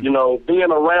 Mm-hmm.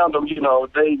 Being around them,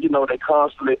 they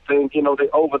constantly think, they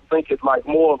overthink it, like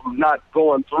more of them not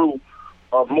going through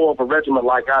more of a regimen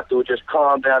like I do, just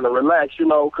calm down and relax,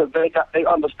 because they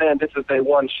understand this is their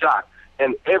one shot,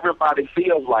 and everybody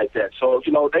feels like that. So,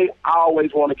 they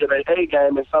always want to get a A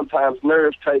game, and sometimes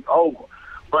nerves take over.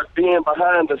 But being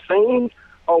behind the scenes,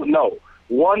 oh no.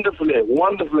 Wonderful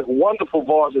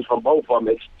voices from both of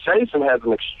them. Jason has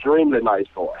an extremely nice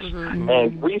voice. Mm-hmm.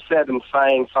 And we sat and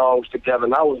sang songs together,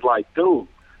 and I was like, dude,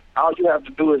 all you have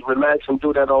to do is relax and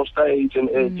do that on stage,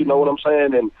 and you know what I'm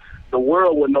saying? And the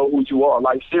world will know who you are.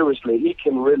 Like, seriously, he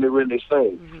can really, really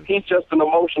sing. Mm-hmm. He's just an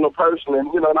emotional person,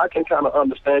 and, and I can kind of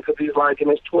understand because he's like in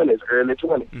his 20s, early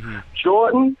 20s. Mm-hmm.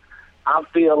 Jordan, I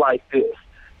feel like this.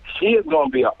 She is going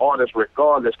to be an artist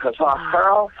regardless because her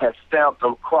hair has stamped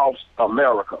across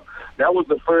America. That was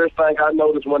the first thing I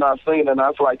noticed when I seen it, and I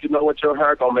was like, you know what, your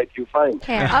hair going to make you famous.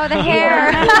 Hair. Oh, the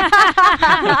hair.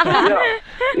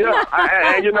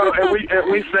 And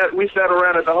we sat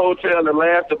around at the hotel and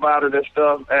laughed about it and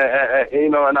stuff,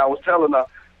 and I was telling her,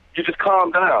 you just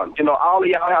calm down. All of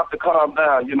y'all have to calm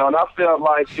down, and I felt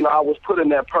like, I was put in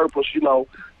that purpose, to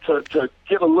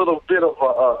get a little bit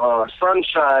of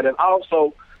sunshine, and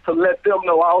also to let them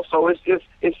know also it's just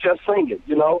singing,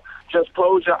 Just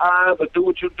close your eyes or do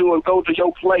what you do and go to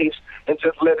your place and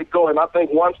just let it go. And I think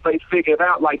once they figure it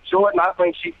out, like Jordan, I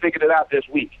think she figured it out this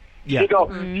week. Yeah.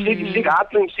 I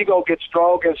think she gonna get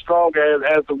stronger and stronger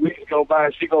as the weeks go by,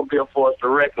 and she gonna be a force to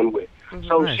reckon with. Mm-hmm.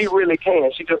 So she really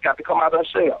can. She just got to come out of her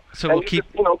shell. So and we'll keep.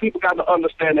 People got to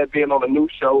understand that being on a new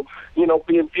show,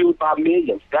 being viewed by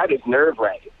millions, that is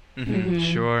nerve-wracking. Mm-hmm. Mm-hmm.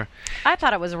 Sure. I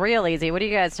thought it was real easy. What are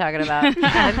you guys talking about?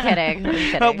 I'm kidding.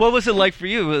 What was it like for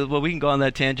you? Well, we can go on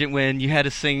that tangent when you had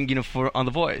to sing, on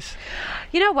The Voice.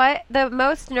 You know what? The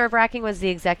most nerve-wracking was the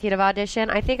executive audition.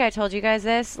 I think I told you guys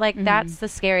this. That's the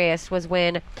scariest was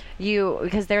when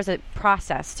because there's a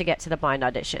process to get to the blind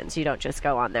auditions. You don't just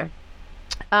go on there.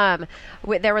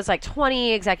 There was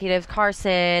 20 executives.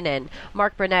 Carson and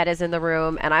Mark Burnett is in the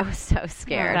room, and I was so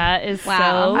scared. That is so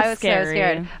I was scary. so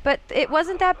scared. But it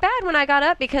wasn't that bad when I got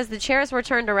up because the chairs were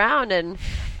turned around, and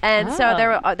so there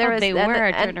was. They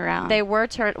were turned around. They were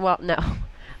turned. Well, no.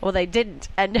 Well, they didn't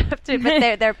end up to,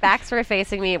 but their backs were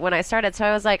facing me when I started. So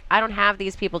I was like, I don't have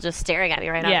these people just staring at me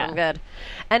right now. Yeah. I'm good.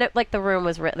 And the room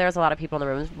was there was a lot of people in the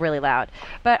room. It was really loud.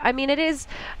 But I mean, it's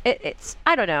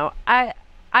I don't know.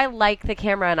 I like the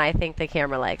camera, and I think the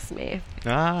camera likes me.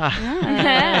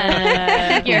 I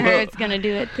think your hair's going to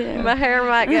do it, too. My hair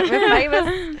might get me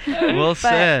famous. Well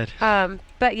said.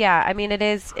 But, yeah, I mean,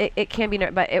 it can be,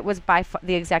 but it was by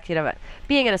the executive.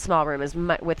 Being in a small room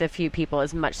with a few people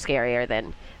is much scarier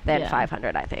than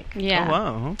 500, I think. Yeah. Oh,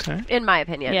 wow, okay. In my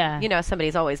opinion. Yeah.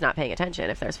 Somebody's always not paying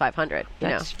attention if there's 500.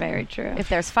 That's very true. If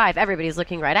there's 5, everybody's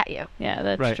looking right at you. Yeah,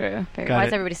 that's true. Why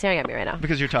is everybody staring at me right now?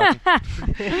 Because you're talking.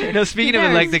 Speaking of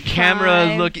it, the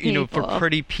camera look, for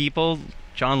pretty people,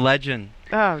 John Legend.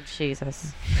 Oh,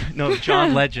 Jesus. No,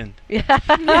 John Legend.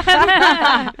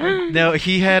 No,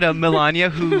 he had Melania,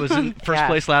 who was in first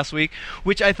place last week,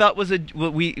 which I thought was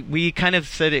we kind of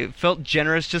said it felt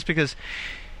generous just because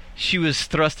she was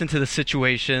thrust into the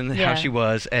situation, how she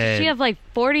was. And did she have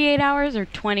 48 hours or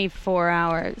 24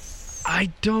 hours?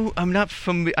 I'm not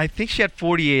familiar. I think she had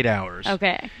 48 hours.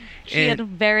 Okay. She had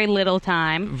very little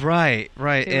time. Right. Do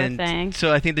her thing. And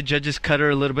so I think the judges cut her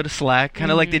a little bit of slack,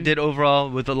 kind of like they did overall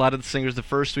with a lot of the singers the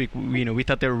first week. We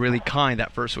thought they were really kind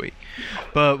that first week.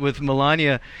 But with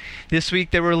Melania, this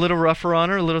week they were a little rougher on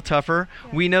her, a little tougher.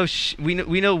 Yeah.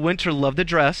 We know Winter loved the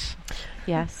dress.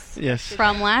 Yes.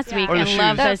 From last week, Or the and shoes.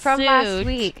 loved the From suit. last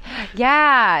week.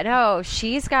 Yeah, no,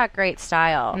 she's got great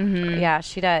style. Yeah,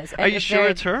 she does. Are you sure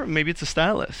it's her? Maybe it's a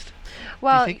stylist.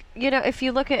 Well, think? If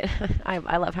you look at,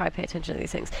 I love how I pay attention to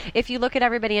these things. If you look at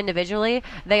everybody individually,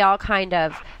 they all kind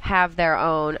of have their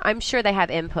own. I'm sure they have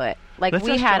input. Like Let's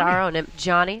we ask had Johnny. our own.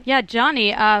 Johnny. Yeah,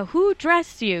 Johnny, who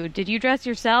dressed you? Did you dress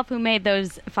yourself? Who made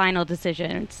those final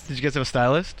decisions? Did you guys have a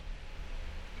stylist?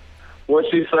 What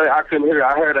she say? I couldn't hear.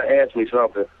 I heard her ask me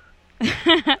something.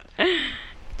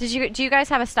 Do you guys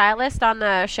have a stylist on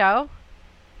the show?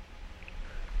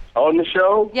 On the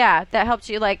show? Yeah, that helps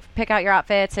you like pick out your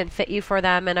outfits and fit you for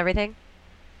them and everything.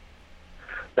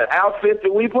 The outfit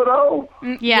that we put on?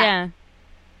 Yeah.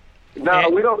 No,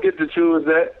 we don't get to choose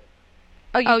that.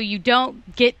 Oh, you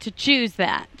don't get to choose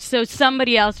that. So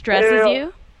somebody else dresses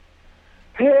you?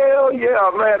 Hell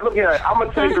yeah, man. Look here. I'm going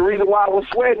to tell you the reason why I was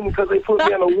sweating, because they put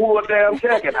me in a wool down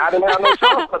jacket. I didn't have no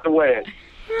choice but to wear it.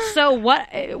 So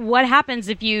what happens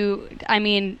if you,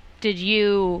 did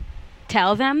you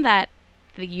tell them that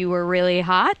you were really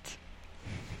hot?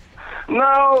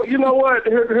 No, you know what?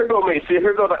 Here go me. See,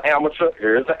 here go the amateur.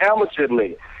 Here's the amateur in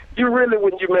me. You really,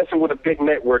 when you're messing with a big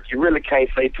network, you really can't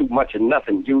say too much of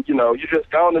nothing. You just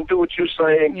go on and do what you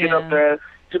say and get up there,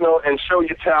 and show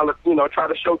your talent, try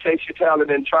to showcase your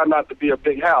talent and try not to be a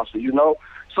big house,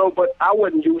 So, but I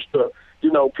wasn't used to,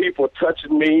 people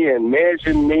touching me and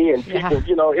measuring me and people,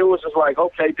 it was just like,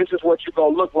 okay, this is what you're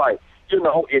going to look like.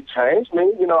 It changed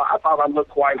me. I thought I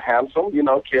looked quite handsome,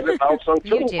 Kelly thought so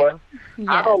too. But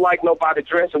I don't like nobody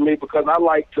dressing me because I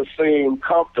like to seem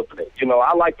comfortably.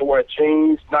 I like to wear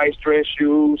jeans, nice dress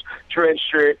shoes, dress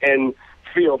shirt, and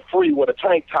feel free with a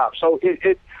tank top. So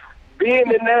it being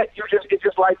in that, it's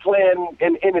just like playing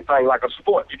in anything, like a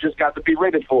sport. You just got to be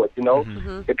ready for it,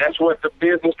 And that's what the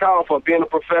business calls for, being a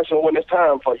professional when it's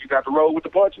time for it. You got to roll with the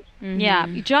punches. Yeah.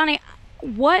 Johnny,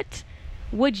 what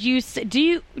would you say, do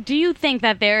you think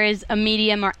that there is a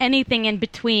medium or anything in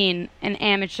between an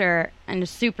amateur and a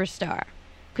superstar?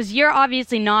 Because you're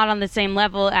obviously not on the same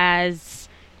level as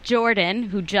Jordan,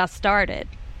 who just started,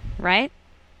 right?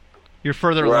 You're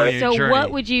further along in your So journey.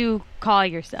 what would you call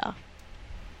yourself?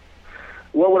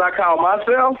 What would I call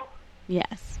myself?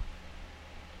 Yes.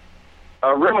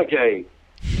 A renegade.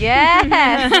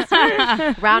 Yes.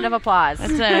 Round of applause.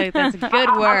 That's a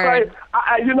good word.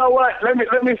 You know what? Let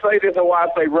me say this and why I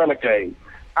say renegade.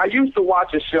 I used to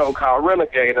watch a show called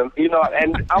Renegade, and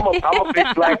and I'm a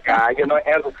big black guy.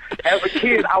 As a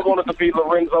kid, I wanted to be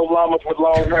Lorenzo Lamas with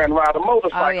long hair and ride a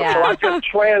motorcycle. Oh, yeah. So I just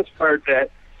transferred that.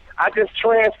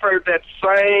 That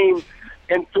same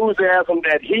enthusiasm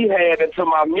that he had into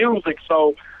my music.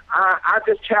 So I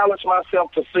just challenged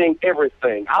myself to sing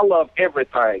everything. I love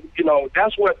everything.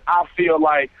 That's what I feel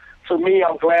like. To me,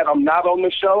 I'm glad I'm not on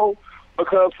the show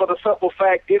because for the simple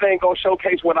fact, it ain't going to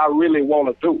showcase what I really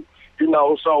want to do.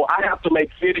 So I have to make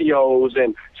videos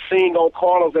and sing on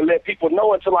corners and let people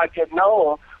know until I get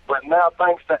known. But now,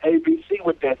 thanks to ABC,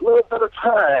 with that little bit of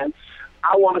time,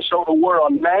 I want to show the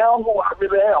world now who I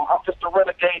really am. I'm just a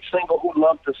renegade singer who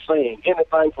loves to sing.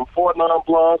 Anything from Four Non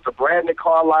Blondes to Brandon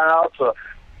Carlisle to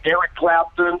Eric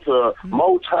Clapton to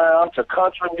Motown to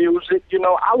country music.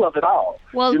 I love it all.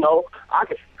 Well, I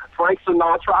can Frank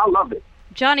Sinatra. I love it.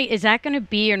 Johnny, is that going to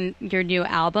be your new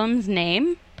album's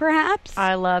name, perhaps?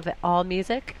 I love all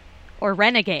music. Or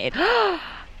Renegade?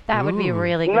 That would be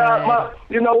really good.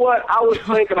 You know what? I was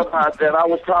thinking about that. I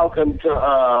was talking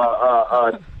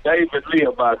to David Lee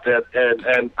about that,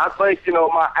 and I think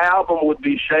my album would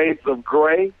be Shades of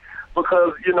Grey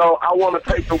because I want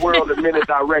to take the world in many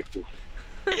directions.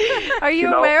 Are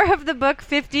you aware of the book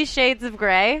 50 Shades of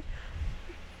Grey?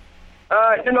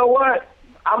 You know what?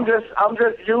 I'm just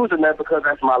using that because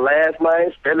that's my last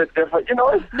name. Spell it different.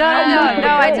 No.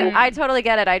 I totally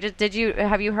get it.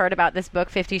 Have you heard about this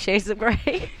book, 50 Shades of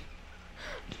Grey?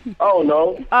 Oh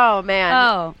no. Oh man.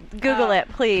 Oh, Google it,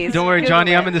 please. Don't worry, Google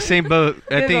Johnny. it. I'm in the same boat.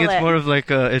 I think Google it's it. more of like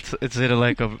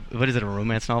what is it, a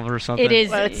romance novel or something? it is.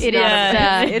 Well, it's it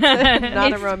not is. it's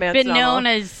not a romance been novel. known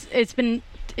as it's been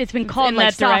called in like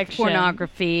that soft direction.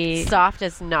 pornography. Soft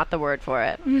is not the word for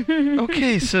it.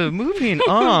 Okay, so moving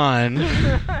on.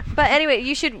 But anyway,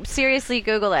 you should seriously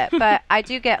Google it. But I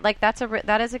do get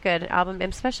that is a good album,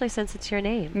 especially since it's your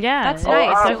name. Yeah, That's it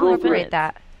nice. is. So incorporate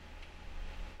that.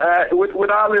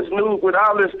 with all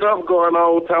this stuff going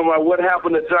on, talking about what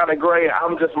happened to Johnny Gray,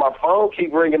 my phone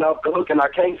keep ringing off the hook, and I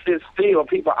can't sit still.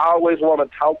 People always want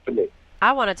to talk to me.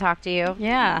 I want to talk to you.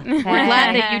 Yeah. We're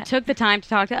glad that you took the time to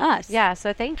talk to us. Yeah,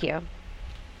 so thank you.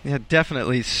 Yeah,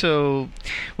 definitely. So,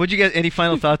 what'd you guys? Any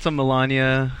final thoughts on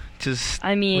Melania?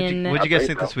 I mean, what'd you guys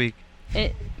think this week?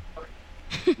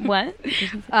 What?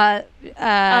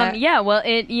 Yeah, well,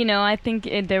 I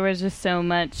think there was just so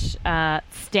much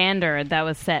standard that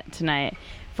was set tonight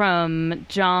from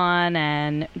John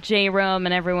and J-Rome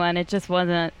and everyone. It just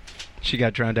wasn't. She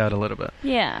got drowned out a little bit.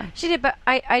 Yeah. She did, but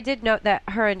I did note that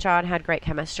her and John had great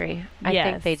chemistry. I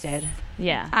think they did.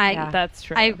 Yeah, that's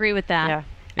true. I agree with that. Yeah.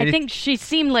 I think she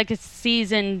seemed like a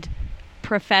seasoned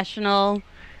professional.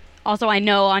 Also, I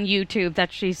know on YouTube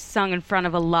that she's sung in front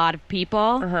of a lot of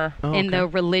people in a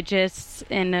religious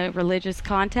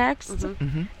context.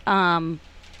 Mm-hmm.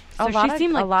 So she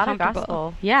seemed like a lot of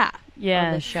comfortable. gospel. Yeah.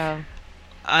 On the show.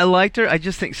 I liked her. I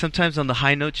just think sometimes on the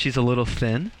high note she's a little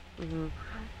thin. Mm-hmm.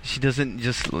 She doesn't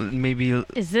just maybe.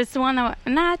 Is this the one that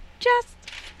not just?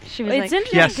 She was it's like,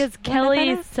 interesting because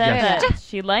Kelly said that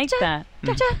she liked that.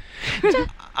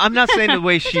 I'm not saying the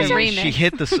way she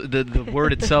hit the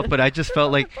word itself, but I just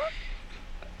felt like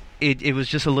it was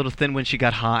just a little thin when she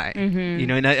got high.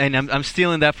 Mm-hmm. And I'm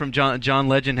stealing that from John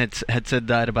Legend had said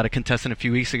that about a contestant a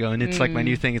few weeks ago, and it's like my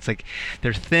new thing. It's like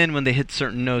they're thin when they hit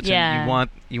certain notes, and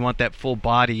you want that full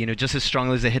body, just as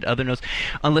strongly as they hit other notes,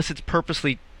 unless it's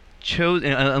purposely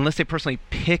chosen, unless they personally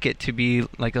pick it to be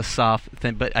like a soft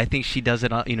thing. But I think she does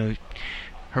it.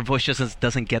 Her voice just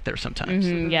doesn't get there sometimes.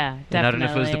 Mm-hmm, yeah, definitely. And I don't know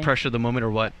if it was the pressure of the moment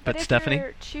or what. But if Stephanie,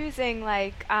 you're choosing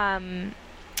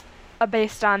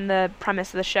based on the premise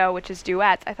of the show, which is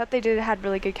duets, I thought they had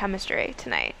really good chemistry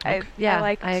tonight. I agree. I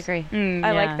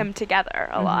like them together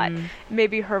a lot.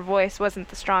 Maybe her voice wasn't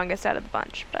the strongest out of the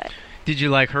bunch, but. Did you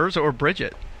like hers or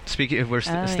Bridget? Speaking, if we're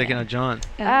sticking on John.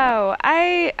 Oh,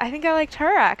 I think I liked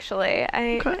her actually.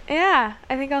 I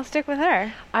think I'll stick with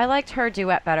her. I liked her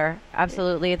duet better,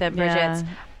 absolutely, than Bridget's.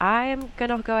 I'm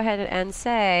gonna go ahead and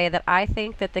say that I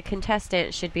think that the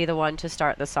contestant should be the one to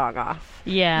start the song off.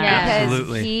 Yeah, because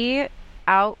absolutely.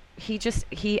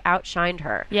 he outshined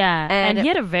her. Yeah, and he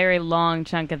had a very long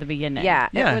chunk at the beginning. Yeah,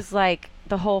 it was like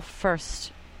the whole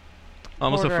first.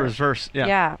 Almost the first verse.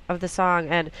 Yeah, of the song,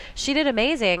 and she did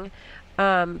amazing.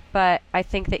 But I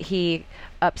think that he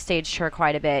upstaged her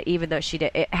quite a bit, even though she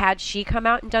did. Had she come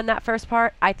out and done that first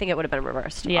part, I think it would have been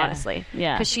reversed, honestly.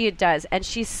 Yeah. Because she does. And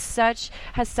she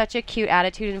has such a cute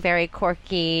attitude and very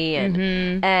quirky.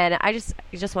 And I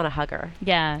just want to hug her.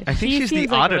 Yeah. I think she's the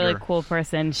like auditor. A really cool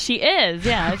person. She is,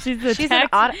 yeah. She's the she's tax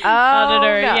an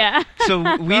auditor, no. yeah.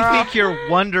 So we think you're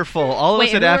wonderful. All of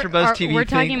us at AfterBuzz TV we're think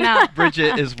talking about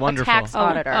Bridget is wonderful. Tax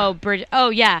auditor. Oh, Bridget.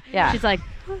 Oh, yeah. Yeah. She's like,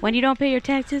 when you don't pay your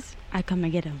taxes, I come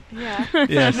and get them. Yeah.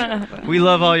 Yes. We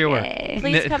love all your work.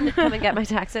 Please come and get my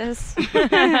taxes.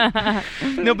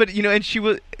 No, but and she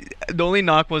was. The only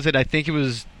knock was that I think it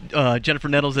was Jennifer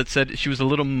Nettles that said she was a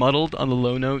little muddled on the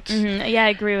low notes. Mm-hmm. Yeah, I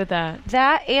agree with that.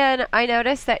 That, and I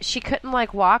noticed that she couldn't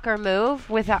walk or move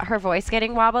without her voice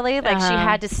getting wobbly. Like she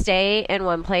had to stay in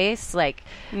one place.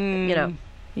 Yeah.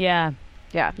 Yeah.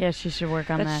 Yeah, she should work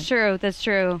on that. That's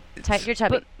true. Tight your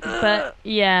tummy. But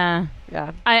yeah.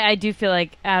 Yeah. I do feel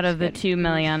like out of the two,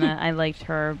 Meliana, I liked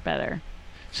her better.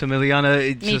 So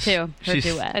Meliana, Me too. Her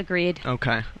duet. Agreed.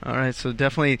 Okay. All right. So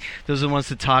definitely those are the ones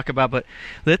to talk about. But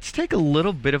let's take a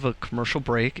little bit of a commercial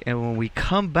break. And when we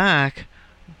come back,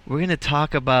 we're going to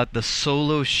talk about the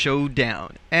solo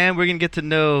showdown. And we're going to get to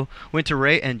know Winter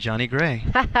Ray and Johnny Gray.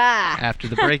 After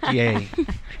the break, yay.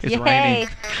 It's raining.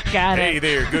 Got it. Hey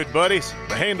there, good buddies.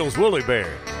 The handle's Wooly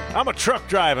Bear. I'm a truck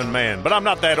driving man, but I'm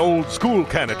not that old school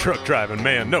kind of truck driving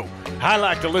man, no. I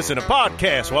like to listen to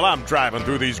podcasts while I'm driving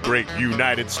through these great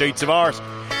United States of ours.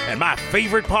 And my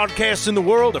favorite podcasts in the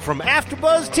world are from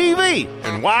AfterBuzz TV.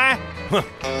 And why?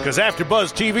 Because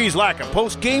AfterBuzz TV is like a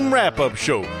post-game wrap-up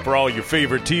show for all your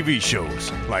favorite TV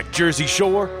shows, like Jersey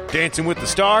Shore, Dancing with the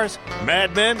Stars,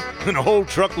 Mad Men, and a whole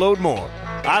truckload more.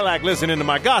 I like listening to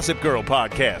my Gossip Girl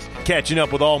podcast, catching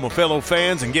up with all my fellow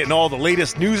fans and getting all the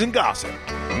latest news and gossip.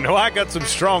 No, I got some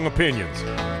strong opinions.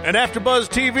 And AfterBuzz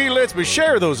TV lets me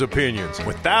share those opinions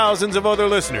with thousands of other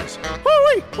listeners.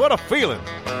 Woo-wee, what a feeling.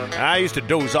 I used to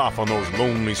doze off on those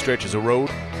lonely stretches of road.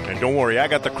 And don't worry, I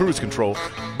got the cruise control.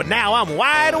 But now I'm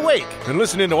wide awake and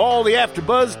listening to all the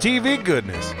AfterBuzz TV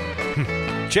goodness.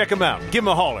 Check them out. Give them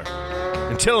a holler.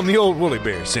 And tell them the old Wooly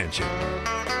Bear sent you.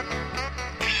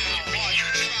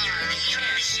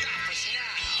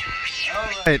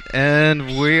 All right,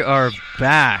 and we are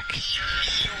back.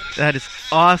 That is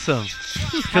awesome.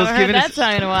 Haven't heard that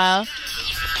song in a while.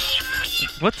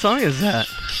 What song is that?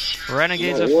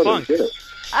 Renegades Man, of what Funk. is this?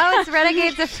 Oh, it's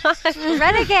Renegades of Fun.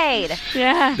 Renegade.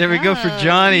 Yeah. There we go for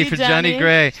Johnny, for Johnny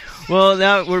Gray. Well,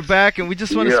 now we're back, and we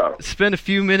just want to spend a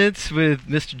few minutes with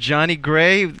Mr. Johnny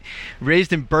Gray,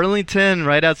 raised in Burlington,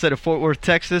 right outside of Fort Worth,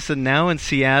 Texas, and now in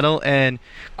Seattle. And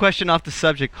question off the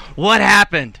subject, what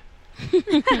happened?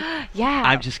 Yeah.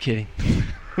 I'm just kidding.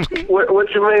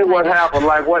 What you mean? What happened?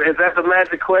 Like, what is that? The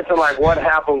magic question? Like, what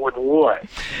happened with what?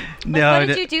 No. What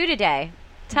did you do today?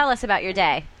 Tell us about your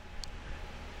day.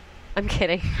 I'm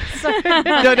kidding.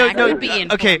 No. Be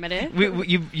Okay, informative.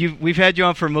 we've had you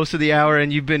on for most of the hour,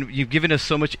 and you've given us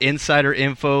so much insider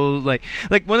info. Like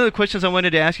one of the questions I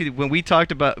wanted to ask you when we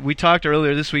talked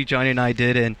earlier this week, Johnny and I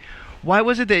did, and why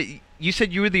was it that you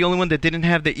said you were the only one that didn't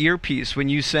have the earpiece when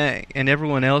you sang, and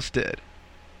everyone else did?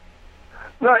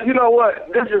 No, you know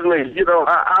what? This is me. You know,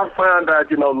 I found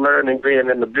out, learning, being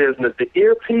in the business, the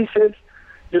earpieces,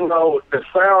 the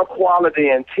sound quality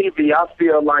in TV, I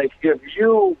feel like if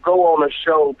you go on a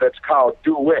show that's called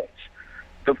Duets,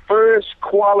 the first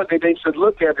quality they should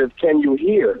look at is, can you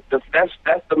hear? That's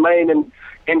the main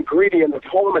ingredient of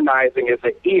harmonizing is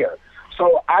the ear.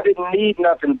 So I didn't need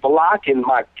nothing blocking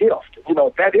my gift.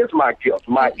 That is my gift.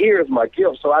 My ear is my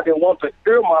gift. So I didn't want the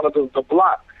ear monitors to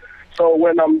block. So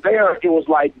when I'm there, it was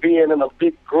like being in a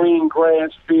big green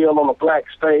grass field on a black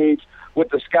stage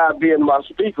with the sky being my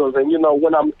speakers. And,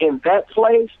 when I'm in that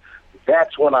place,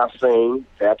 that's when I sing.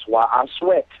 That's why I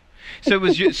sweat. So it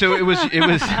was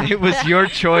your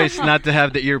choice not to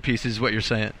have the earpiece, is what you're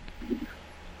saying.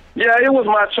 Yeah, it was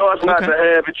my choice not to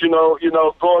have it,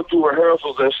 going through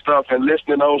rehearsals and stuff and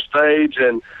listening on stage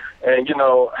and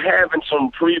having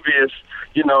some previous,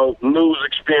 news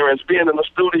experience. Being in the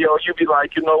studio, you'd be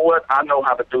like, you know what, I know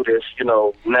how to do this,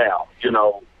 now,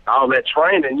 all that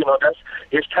training,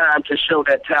 it's time to show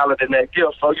that talent and that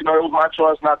gift. So, it was my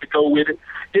choice not to go with it.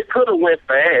 It could have went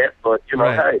bad, but,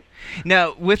 hey.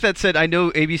 Now, with that said, I know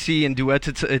ABC and Duets,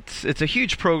 it's a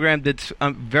huge program that's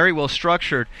very well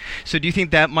structured. So do you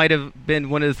think that might have been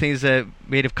one of the things that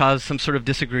may have caused some sort of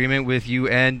disagreement with you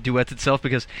and Duets itself?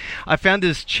 Because I found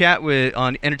this chat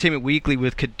on Entertainment Weekly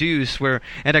with Caduce where,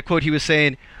 and I quote, he was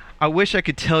saying, I wish I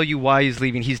could tell you why he's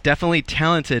leaving. He's definitely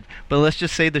talented, but let's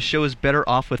just say the show is better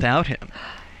off without him.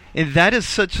 And that is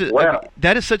such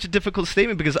a difficult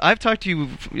statement because I've talked to you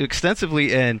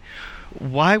extensively, and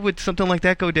why would something like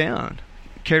that go down?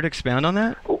 Care to expound on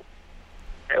that? Well,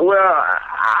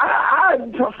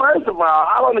 first of all,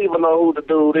 I don't even know who the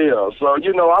dude is. So, I'm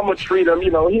going to treat him,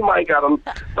 he might got a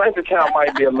bank account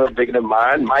might be a little bigger than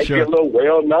mine, might be a little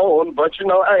well-known, but,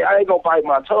 hey, I ain't going to bite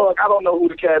my tongue. I don't know who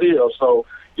the cat is. So,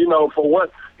 for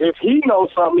what, if he knows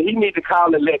something, he need to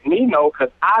call and let me know, because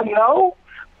I know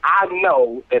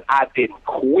that I didn't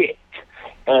quit.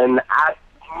 And I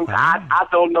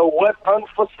don't know what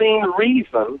unforeseen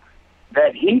reason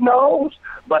that he knows,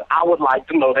 but I would like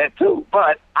to know that too.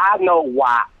 But I know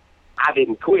why I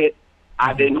didn't quit.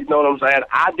 I didn't, you know what I'm saying?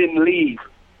 I didn't leave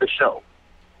the show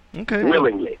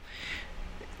willingly.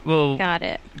 Well, got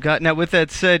it. Now, with that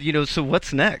said, so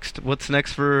what's next? What's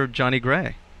next for Johnny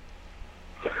Gray?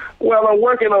 Well, I'm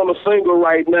working on a single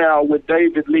right now with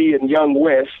David Lee and Young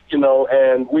West,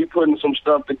 and we putting some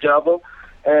stuff together.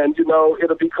 And,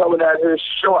 it'll be coming out here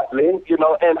shortly,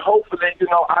 and hopefully,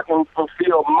 I can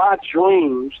fulfill my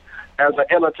dreams as an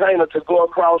entertainer to go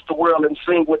across the world and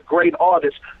sing with great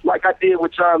artists like I did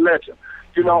with John Legend.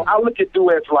 I look at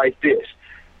duets like this.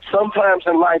 Sometimes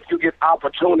in life you get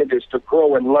opportunities to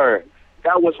grow and learn.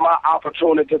 That was my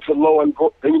opportunity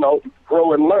to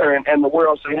grow and learn, and the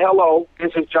world say, hello,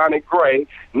 this is Johnny Gray.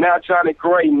 Now Johnny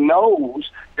Gray knows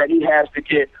that he has to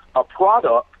get a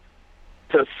product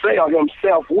to sell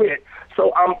himself with.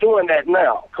 So I'm doing that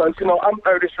now because, I'm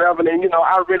 37 and,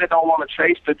 I really don't want to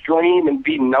chase the dream and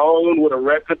be known with a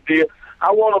record deal.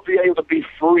 I want to be able to be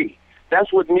free.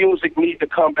 That's what music needs to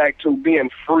come back to, being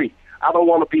free. I don't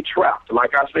want to be trapped.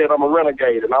 Like I said, I'm a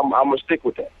renegade, and I'm going to stick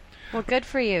with that. Well, good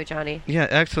for you, Johnny. Yeah,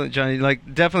 excellent, Johnny.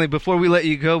 Definitely, before we let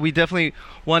you go, we definitely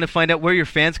want to find out where your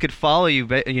fans could follow you.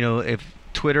 If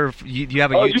Twitter, do you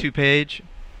have a YouTube page?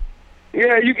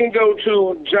 Yeah, you can go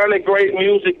to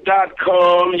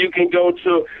JohnnyGrayMusic.com. You can go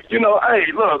to,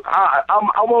 hey, look, I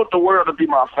want the world to be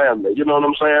my family. You know what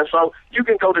I'm saying? So you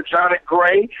can go to Johnny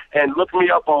Gray and look me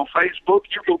up on Facebook.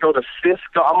 You can go to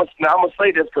Cisco. I'm gonna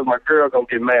say this because my girl gonna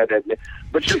get mad at me.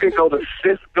 But you can go to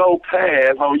Cisco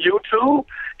Paz on YouTube,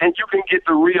 and you can get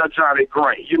the real Johnny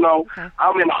Gray. You know,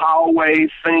 I'm in hallways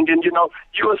singing. You know,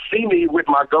 you'll see me with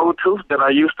my gold tooth that I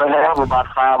used to have about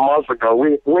 5 months ago.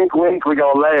 Wink, wink, we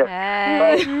gonna laugh.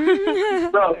 Hey.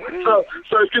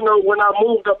 So you know, when I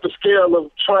moved up the scale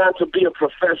of trying to be a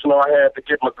professional, I had to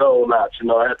get my gold out. You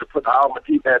know, I had to put all my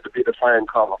teeth had to be the same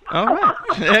color. All right.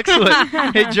 Excellent.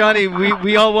 Hey, Johnny,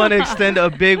 we all want to extend a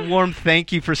big, warm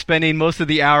thank you for spending most of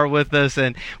the hour with us,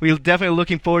 and we're definitely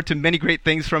looking forward to many great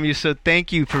things from you, so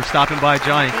thank you for stopping by,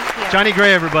 Johnny. Johnny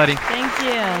Gray, everybody. Thank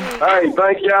you. Hey,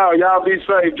 thank y'all. Y'all be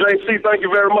safe. JC, thank you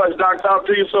very much. Doc, talk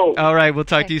to you soon. All right, we'll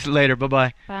talk to you later.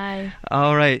 Bye-bye. Bye.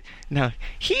 All right. Now,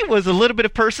 he was a little bit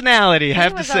of personality, I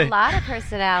have to say. He was a lot of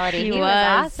personality. He was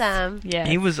awesome. Yes.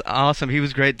 He was awesome. He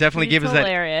was great. Definitely He's give us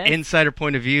hilarious. that insider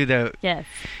point of view, though. Yes.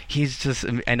 He's just,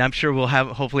 and I'm sure we'll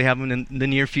hopefully have him in the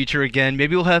near future again.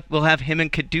 Maybe we'll have him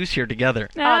and Caduce here together.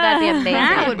 Oh, that'd be amazing.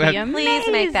 That would be amazing.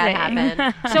 Please make that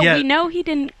happen. So Yeah. we know he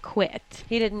didn't quit.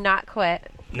 He did not quit.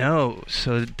 No,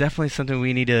 so definitely something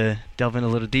we need to delve in a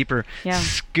little deeper. Yeah.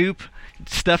 Scoop,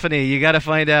 Stephanie, you got to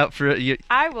find out for you.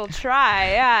 I will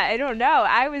try. Yeah, I don't know.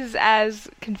 I was as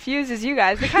confused as you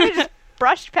guys. We kind of just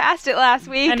brushed past it last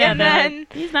week, I know and that. then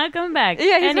He's not coming back.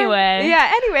 yeah.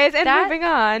 Anyways, and That- moving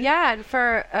on. Yeah, and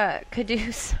for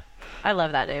Caduce, I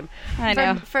love that name. I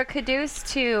know. For Caduce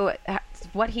to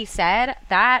what he said,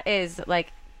 that is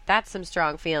like that's some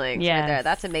strong feelings right there. Yes.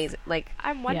 That's amazing. Like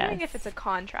I'm wondering Yes. if it's a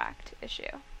contract issue.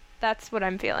 That's what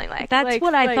I'm feeling like. That's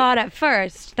what I thought at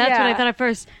first. That's what I Yeah. thought at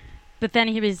first. But then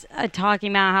he was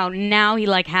talking about how now he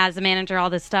like has a manager, all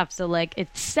this stuff. So like it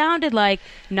sounded like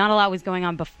not a lot was going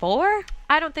on before.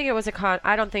 I don't think it was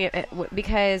I don't think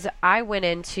because I went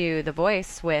into The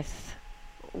Voice with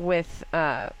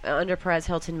under Perez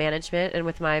Hilton management and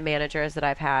with my managers that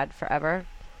I've had forever.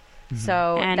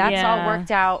 So And that's all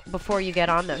worked out before you get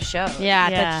on those shows. Yeah, Yeah.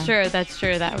 that's true. That's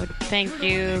true. That would. Thank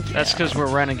you. That's because we're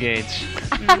renegades.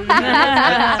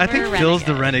 I think We're Phil's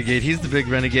the renegade. He's the big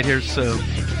renegade here. So,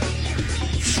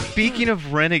 speaking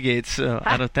of renegades,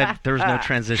 I don't think there was no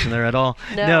transition there at all.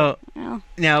 No. Well,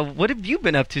 Now, what have you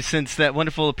been up to since that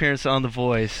wonderful appearance on The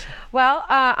Voice? Well,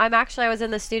 I was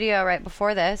in the studio right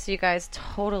before this. You guys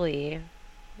totally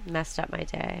messed up my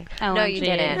day. No, you OMG.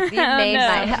 didn't. You Oh, made no.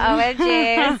 my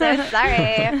OMG. I'm so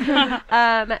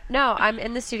sorry. No, I'm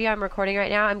in the studio. I'm recording right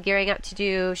now. I'm gearing up to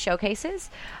do showcases.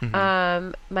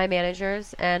 My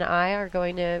managers and I are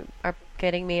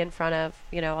getting me in front of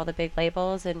all the big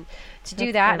labels and to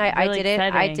do that. That's And I really did it.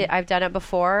 exciting. I've done it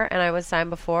before, and I was signed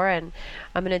before, and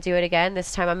I'm going to do it again.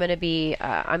 This time I'm going to be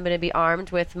armed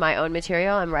with my own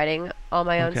material. I'm writing all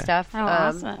my own Okay. stuff. Oh,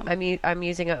 awesome. I'm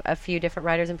using a few different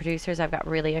writers and producers. I've got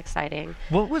really exciting.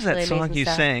 What was that Really song amazing you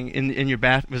stuff. sang in your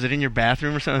bath? Was it in your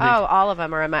bathroom or something? Oh, all of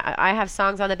them are in my. I have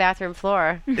songs on the bathroom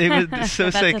floor. It was so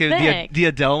That's sick. a The thing. the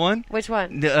Adele one. Which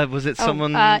one? Was it Oh,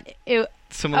 someone?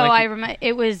 Someone I like remember.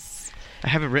 It was. I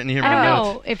have it written here in I my don't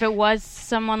notes. know if it was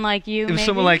someone like you. It was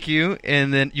someone like you,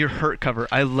 and then your Hurt cover.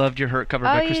 I loved your Hurt cover Oh,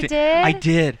 by you Christine. did? I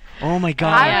did. Oh my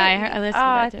god. I listened to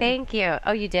that too. Thank you.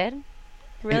 Oh, you did?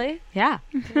 Really? Yeah.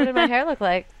 What did my hair look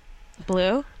like?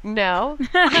 Blue. No.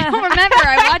 I don't remember.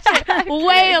 I watched it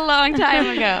way a long time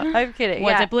ago. I'm kidding.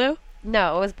 Was Yeah. it blue?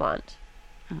 No, it was blonde.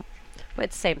 But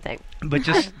it's the same thing. But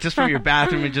just from your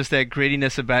bathroom and just that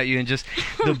grittiness about you and just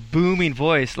the booming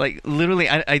voice, like literally,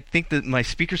 I think that my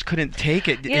speakers couldn't take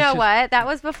it. You know what? That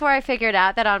was before I figured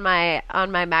out that on my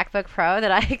MacBook Pro that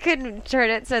I couldn't turn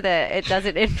it so that it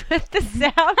doesn't input the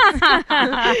sound.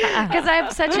 Because I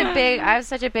have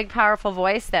such a big powerful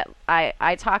voice that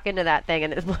I talk into that thing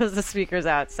and it blows the speakers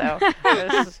out. So I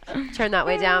just turn that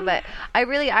way down. But I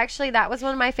really that was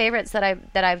one of my favorites that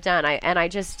I've done.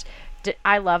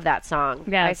 I love that song.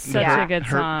 Yeah, it's such a good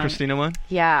Her song. Christina one.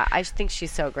 Yeah, I think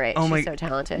she's so great. Oh She's so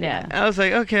talented. Yeah. I was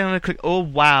like, okay, I'm gonna click. Oh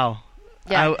wow.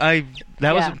 Yeah.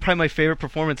 That was Yeah. probably my favorite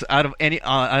performance out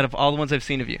of all the ones I've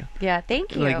seen of you. Yeah,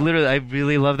 thank you. Like literally, I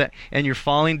really love that. And you're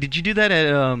falling. Did you do that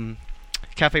at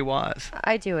Cafe Waz?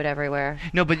 I do it everywhere.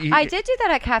 No, but you, I did do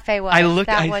that at Cafe Waz. I looked-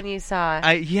 that I- one you saw.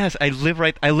 Yes, I live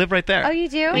right there. Oh, you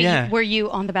do? Wait, Yeah. were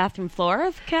you on the bathroom floor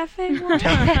of Cafe One? Is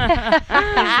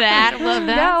that what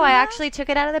that? No, I actually took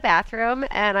it out of the bathroom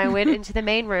and I went into the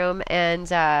main room,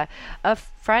 and a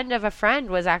friend of a friend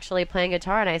was actually playing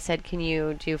guitar, and I said, "Can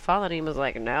you do Fall?" And he was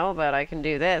like, "No, but I can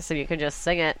do this, and you can just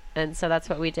sing it." And so that's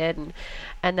what we did,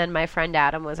 and then my friend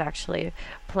Adam was actually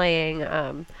playing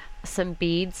some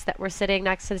beads that were sitting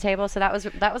next to the table. So that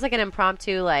was like an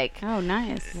impromptu, like. Oh,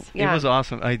 nice. Yeah. It was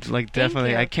awesome. I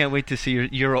definitely. you. I can't wait to see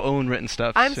your own written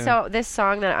stuff. soon. This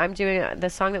song that I'm doing, the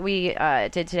song that we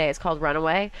did today is called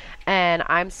Runaway, and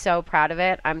I'm so proud of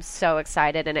it. I'm so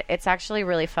excited, and it's actually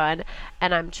really fun.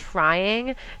 And I'm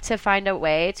trying to find a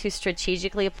way to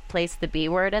strategically place the B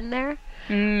word in there.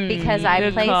 Because I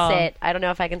place it, I don't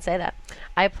know if I can say that.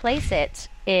 I place it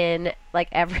in like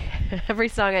every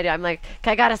song I do. I'm like,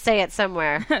 I gotta say it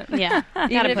somewhere. Yeah.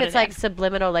 Even if it's like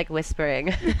subliminal, like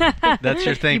whispering. That's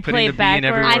your thing, You putting play the B in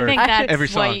every backwards. word. I think that's every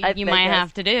song. what you might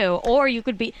have to do. Or it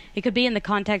could be in the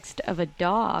context of a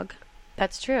dog.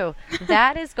 That's true.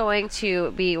 That is going to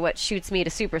be what shoots me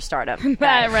to superstardom.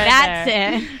 That's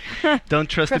it. Don't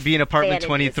trust to be in Apartment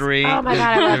Profanities. 23. Oh my god,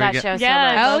 I love There we that go. show so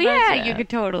Yeah, much. Oh, yeah, Yeah. you could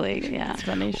totally. Yeah. It's a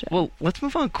funny show. Well, let's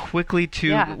move on quickly to.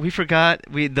 Yeah. We forgot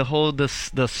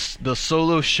the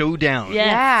solo showdown. Yes.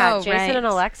 Yeah, Oh, Jason right. and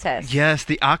Alexis. Yes,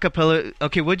 the acapella.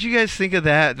 Okay, what do you guys think of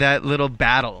that little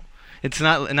battle? It's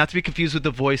not to be confused with the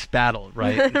voice battle,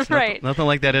 right? It's Right. nothing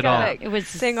like that at all. Gotta It was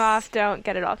sing off. Don't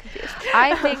get it all confused.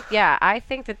 I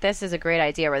think that this is a great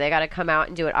idea where they got to come out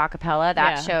and do it a cappella.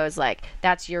 That Yeah. shows like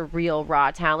that's your real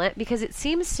raw talent, because it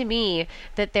seems to me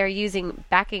that they're using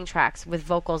backing tracks with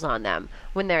vocals on them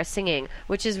when they're singing,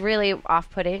 which is really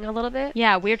off-putting a little bit.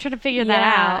 Yeah, we were trying to figure that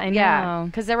Yeah, out. I Yeah, know.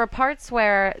 because there were parts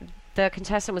where the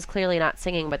contestant was clearly not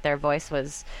singing, but their voice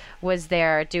was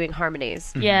there doing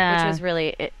harmonies. Yeah. Which was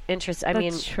really interesting. I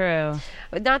mean, That's true.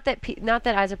 not that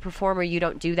as a performer you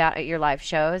don't do that at your live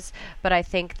shows, but I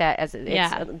think that it's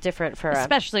Yeah. different for a,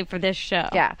 Especially for this show.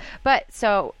 yeah. But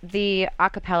so the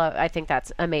acapella, I think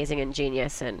that's amazing and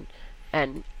genius and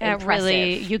impressive.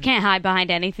 Really, you can't hide behind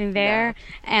anything there.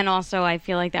 And also, I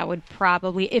feel like that would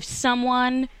probably, if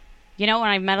someone, when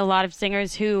I've met a lot of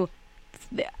singers who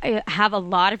have a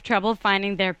lot of trouble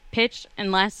finding their pitch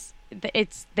unless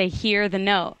they hear the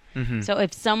note. So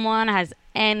if someone has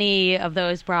any of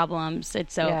those problems,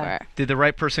 it's over. Did the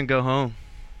right person go home?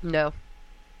 No.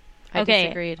 I Okay,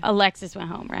 disagreed. Alexis went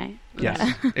home, right?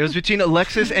 Yes. It was between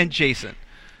Alexis and Jason.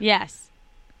 Yes.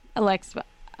 Alexis.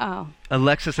 Oh,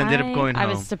 Alexis ended up going I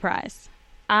home. was surprised.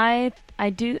 I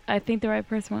think the right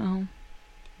person went home.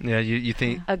 Yeah, you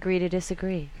think Agree to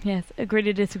disagree. Yes, agree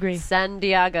to disagree. San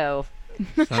Diego.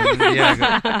 San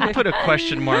Diego. We'll put a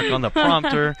question mark on the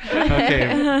prompter.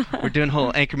 Okay, we're doing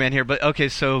whole Anchorman here, but okay,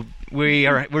 so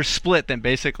we're split then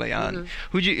basically on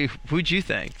who'd you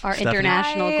think? Our Stephanie?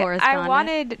 international I correspondent.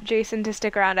 wanted Jason to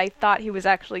stick around. I thought he was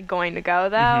actually going to go,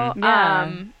 though.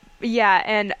 Yeah. Yeah,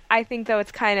 and I think, though,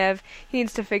 it's kind of, he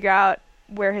needs to figure out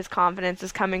where his confidence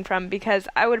is coming from, because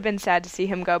I would have been sad to see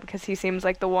him go, because he seems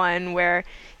like the one where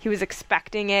he was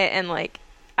expecting it, and, like,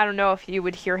 I don't know if you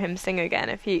would hear him sing again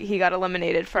if he got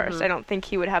eliminated 1st. I don't think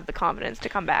he would have the confidence to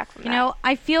come back from that.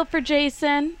 I feel for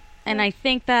Jason, and I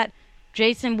think that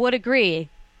Jason would agree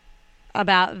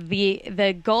about the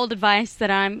gold advice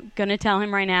that I'm going to tell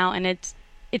him right now, and it's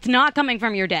not coming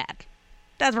from your dad.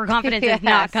 That's where confidence is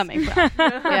not Yes. coming from.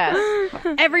 Yes.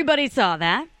 Everybody saw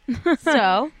that.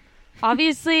 So,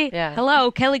 obviously, Yeah. hello,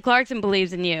 Kelly Clarkson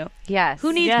believes in you. Yes.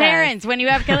 Who needs Yes. parents when you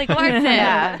have Kelly Clarkson?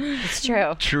 Yeah, it's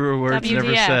true. Truer words never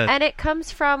WTF. said. And it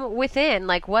comes from within.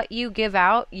 Like, what you give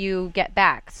out, you get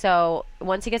back. So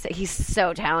once he gets it, he's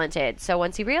so talented. So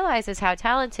once he realizes how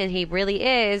talented he really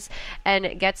is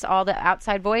and gets all the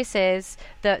outside voices,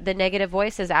 the negative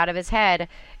voices out of his head,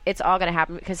 it's all going to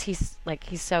happen because he's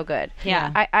so good.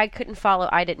 Yeah. I couldn't follow.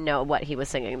 I didn't know what he was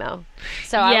singing, though.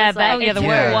 So Yeah, I was like, but yeah, the for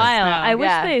words. a while. No. I wish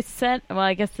Yeah. they said. Well,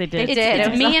 I guess they did. They did. It's It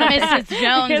was me and Mrs.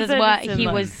 Jones Because is I what didn't he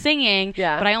know. was singing,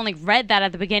 Yeah. but I only read that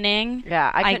at the beginning.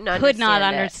 Yeah, I couldn't could not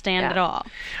understand it. understand Yeah. at all.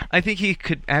 I think he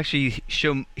could actually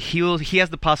show he has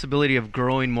the possibility of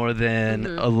growing more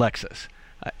than Alexis.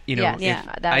 Yes, Yeah.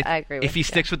 I agree with if he you.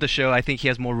 sticks with the show, I think he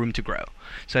has more room to grow.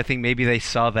 So I think maybe they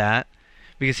saw that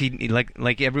because he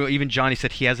like everyone, even Johnny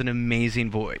said he has an amazing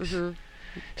voice.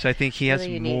 So I think he has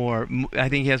Really unique. more. I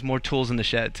think he has more tools in the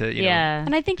shed to you know. Yeah.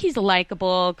 And I think he's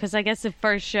likable because I guess the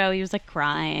first show he was like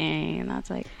crying, and that's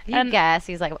like You guess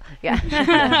he's like, yeah.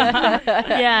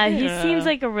 Yeah, he seems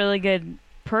like a really good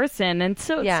person, and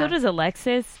so Yeah. does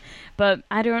Alexis. But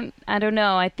I don't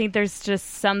know. I think there's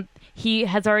just he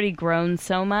has already grown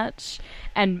so much,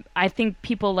 and I think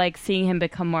people like seeing him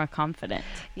become more confident.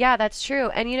 Yeah, that's true.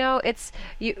 And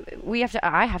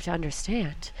I have to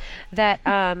understand that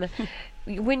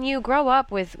when you grow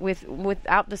up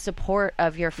without the support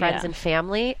of your friends Yeah. and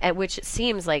family, which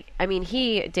seems like, I mean,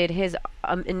 he did his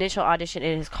initial audition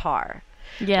in his car.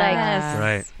 Yeah,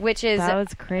 Right. Which is that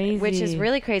was crazy. Which is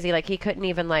really crazy. Like, he couldn't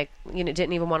even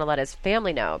didn't even want to let his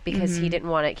family know because he didn't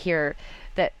want to hear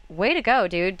that way to go,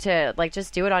 dude, to like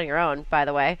just do it on your own, by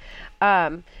the way.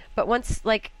 But once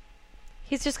like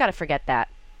he's just got to forget that.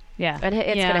 Yeah. And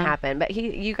it's going to happen. But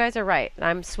you guys are right.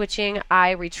 I'm switching.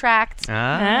 I retract. The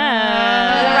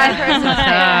right person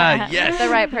stayed. Yes. The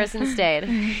right person stayed.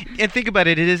 And think about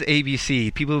it. It is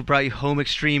ABC. People who brought you Home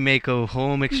Extreme Mako,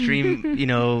 Home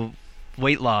Extreme,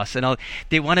 weight loss, and all.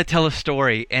 They want to tell a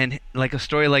story, and like a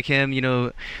story like him,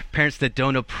 parents that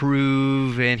don't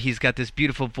approve, and he's got this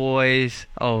beautiful voice.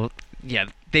 Oh, yeah.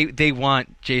 They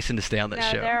want Jason to stay on that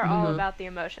show. They're all about the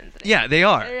emotions. Yeah, they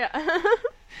are. Yeah.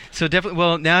 So definitely,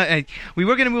 well, now we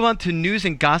were going to move on to news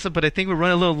and gossip, but I think we're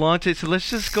running a little long today, so let's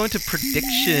just go into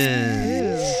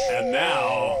predictions. And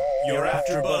now, your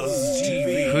AfterBuzz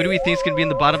TV. Who do we think is going to be in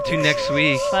the bottom 2 next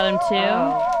week? Bottom 2.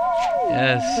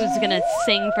 Yes. Who's gonna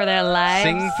sing for their lives?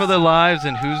 Sing for their lives,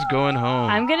 and who's going home?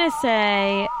 I'm gonna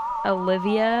say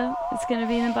Olivia is gonna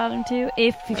be in the bottom 2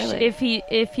 if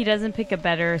he doesn't pick a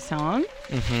better song.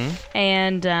 Mm-hmm.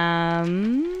 And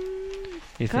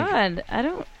You think? God, I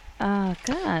don't. Oh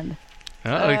God.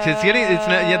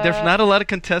 There's not a lot of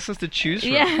contestants to choose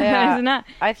from. Yeah, there's not.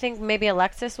 I think maybe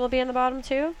Alexis will be in the bottom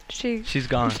 2. She's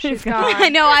gone. She's gone. I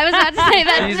know. I was about to say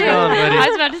that She's too. gone, buddy. I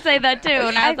was about to say that too,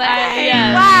 and I was like,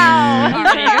 Wow.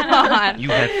 Already You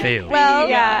have failed. Well,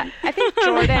 Yeah. I think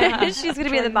Jordan. She's going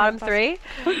to be in the bottom 3.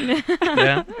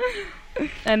 Yeah.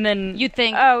 And then You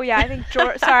think? Oh yeah, I think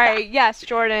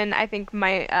Jordan. I think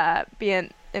might be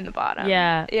in the bottom.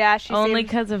 Yeah. Yeah. She only seems-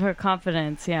 because of her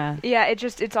confidence. Yeah. Yeah.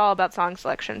 It's all about song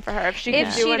selection for her. If she If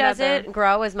can do she another- doesn't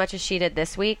grow as much as she did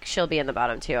this week, she'll be in the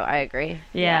bottom 2. I agree.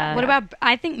 Yeah. What about?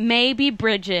 I think maybe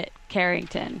Bridget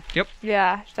Carrington.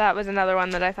 Yeah, that was another one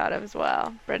that I thought of as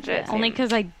well. Bridget. Only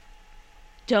because I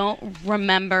don't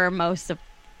remember most of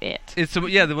it. It's the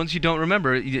ones you don't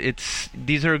remember.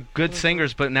 These are good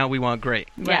singers, but now we want great.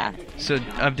 Yeah. So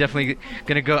I'm definitely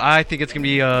gonna go. I think it's gonna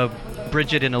be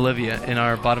Bridget and Olivia in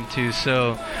our bottom 2.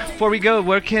 So before we go,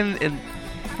 where can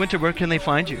they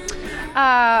find you?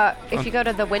 If you go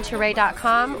to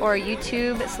thewinterray.com or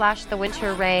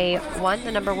YouTube/thewinterray1,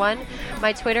 the number 1.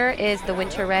 My Twitter is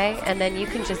thewinterray, and then you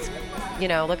can just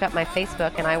look up my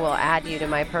Facebook, and I will add you to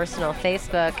my personal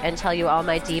Facebook and tell you all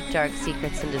my deep, dark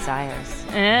secrets and desires.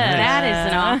 That is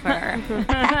an offer.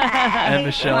 And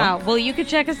Michelle. Wow. Well, you can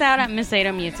check us out at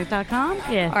MisatoMusic.com.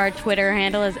 Yeah. Our Twitter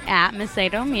handle is at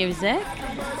MisatoMusic.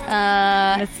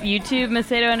 YouTube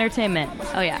Macedo Entertainment.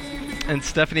 Oh, yeah. And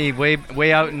Stephanie,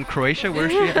 way out in Croatia.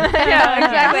 Where's she at? Yeah,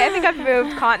 exactly. I think I've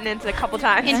moved continents a couple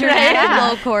times.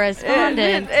 International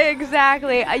correspondent.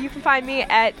 Exactly. You can find me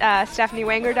at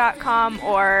StephanieWanger.com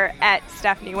or at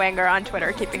Stephanie Wanger on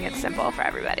Twitter, keeping it simple for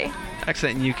everybody.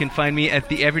 Excellent. And you can find me at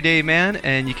The Everyday Man,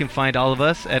 and you can find all of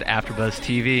us at AfterBuzz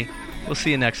TV. We'll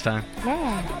see you next time.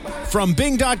 From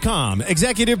Bing.com,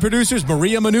 executive producers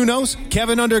Maria Menounos,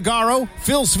 Kevin Undergaro,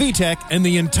 Phil Svitek, and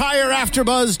the entire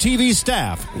AfterBuzz TV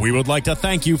staff, we would like to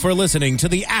thank you for listening to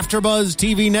the AfterBuzz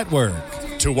TV network.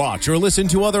 To watch or listen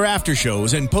to other after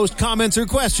shows and post comments or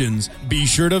questions, be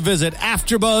sure to visit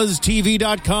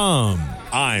AfterBuzzTV.com.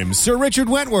 I'm Sir Richard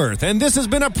Wentworth, and this has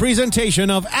been a presentation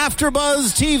of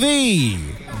AfterBuzz TV.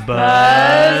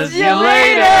 Buzz you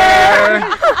later!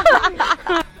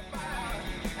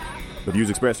 The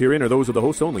views expressed herein are those of the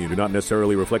hosts only and do not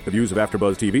necessarily reflect the views of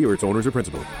AfterBuzz TV or its owners or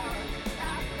principals.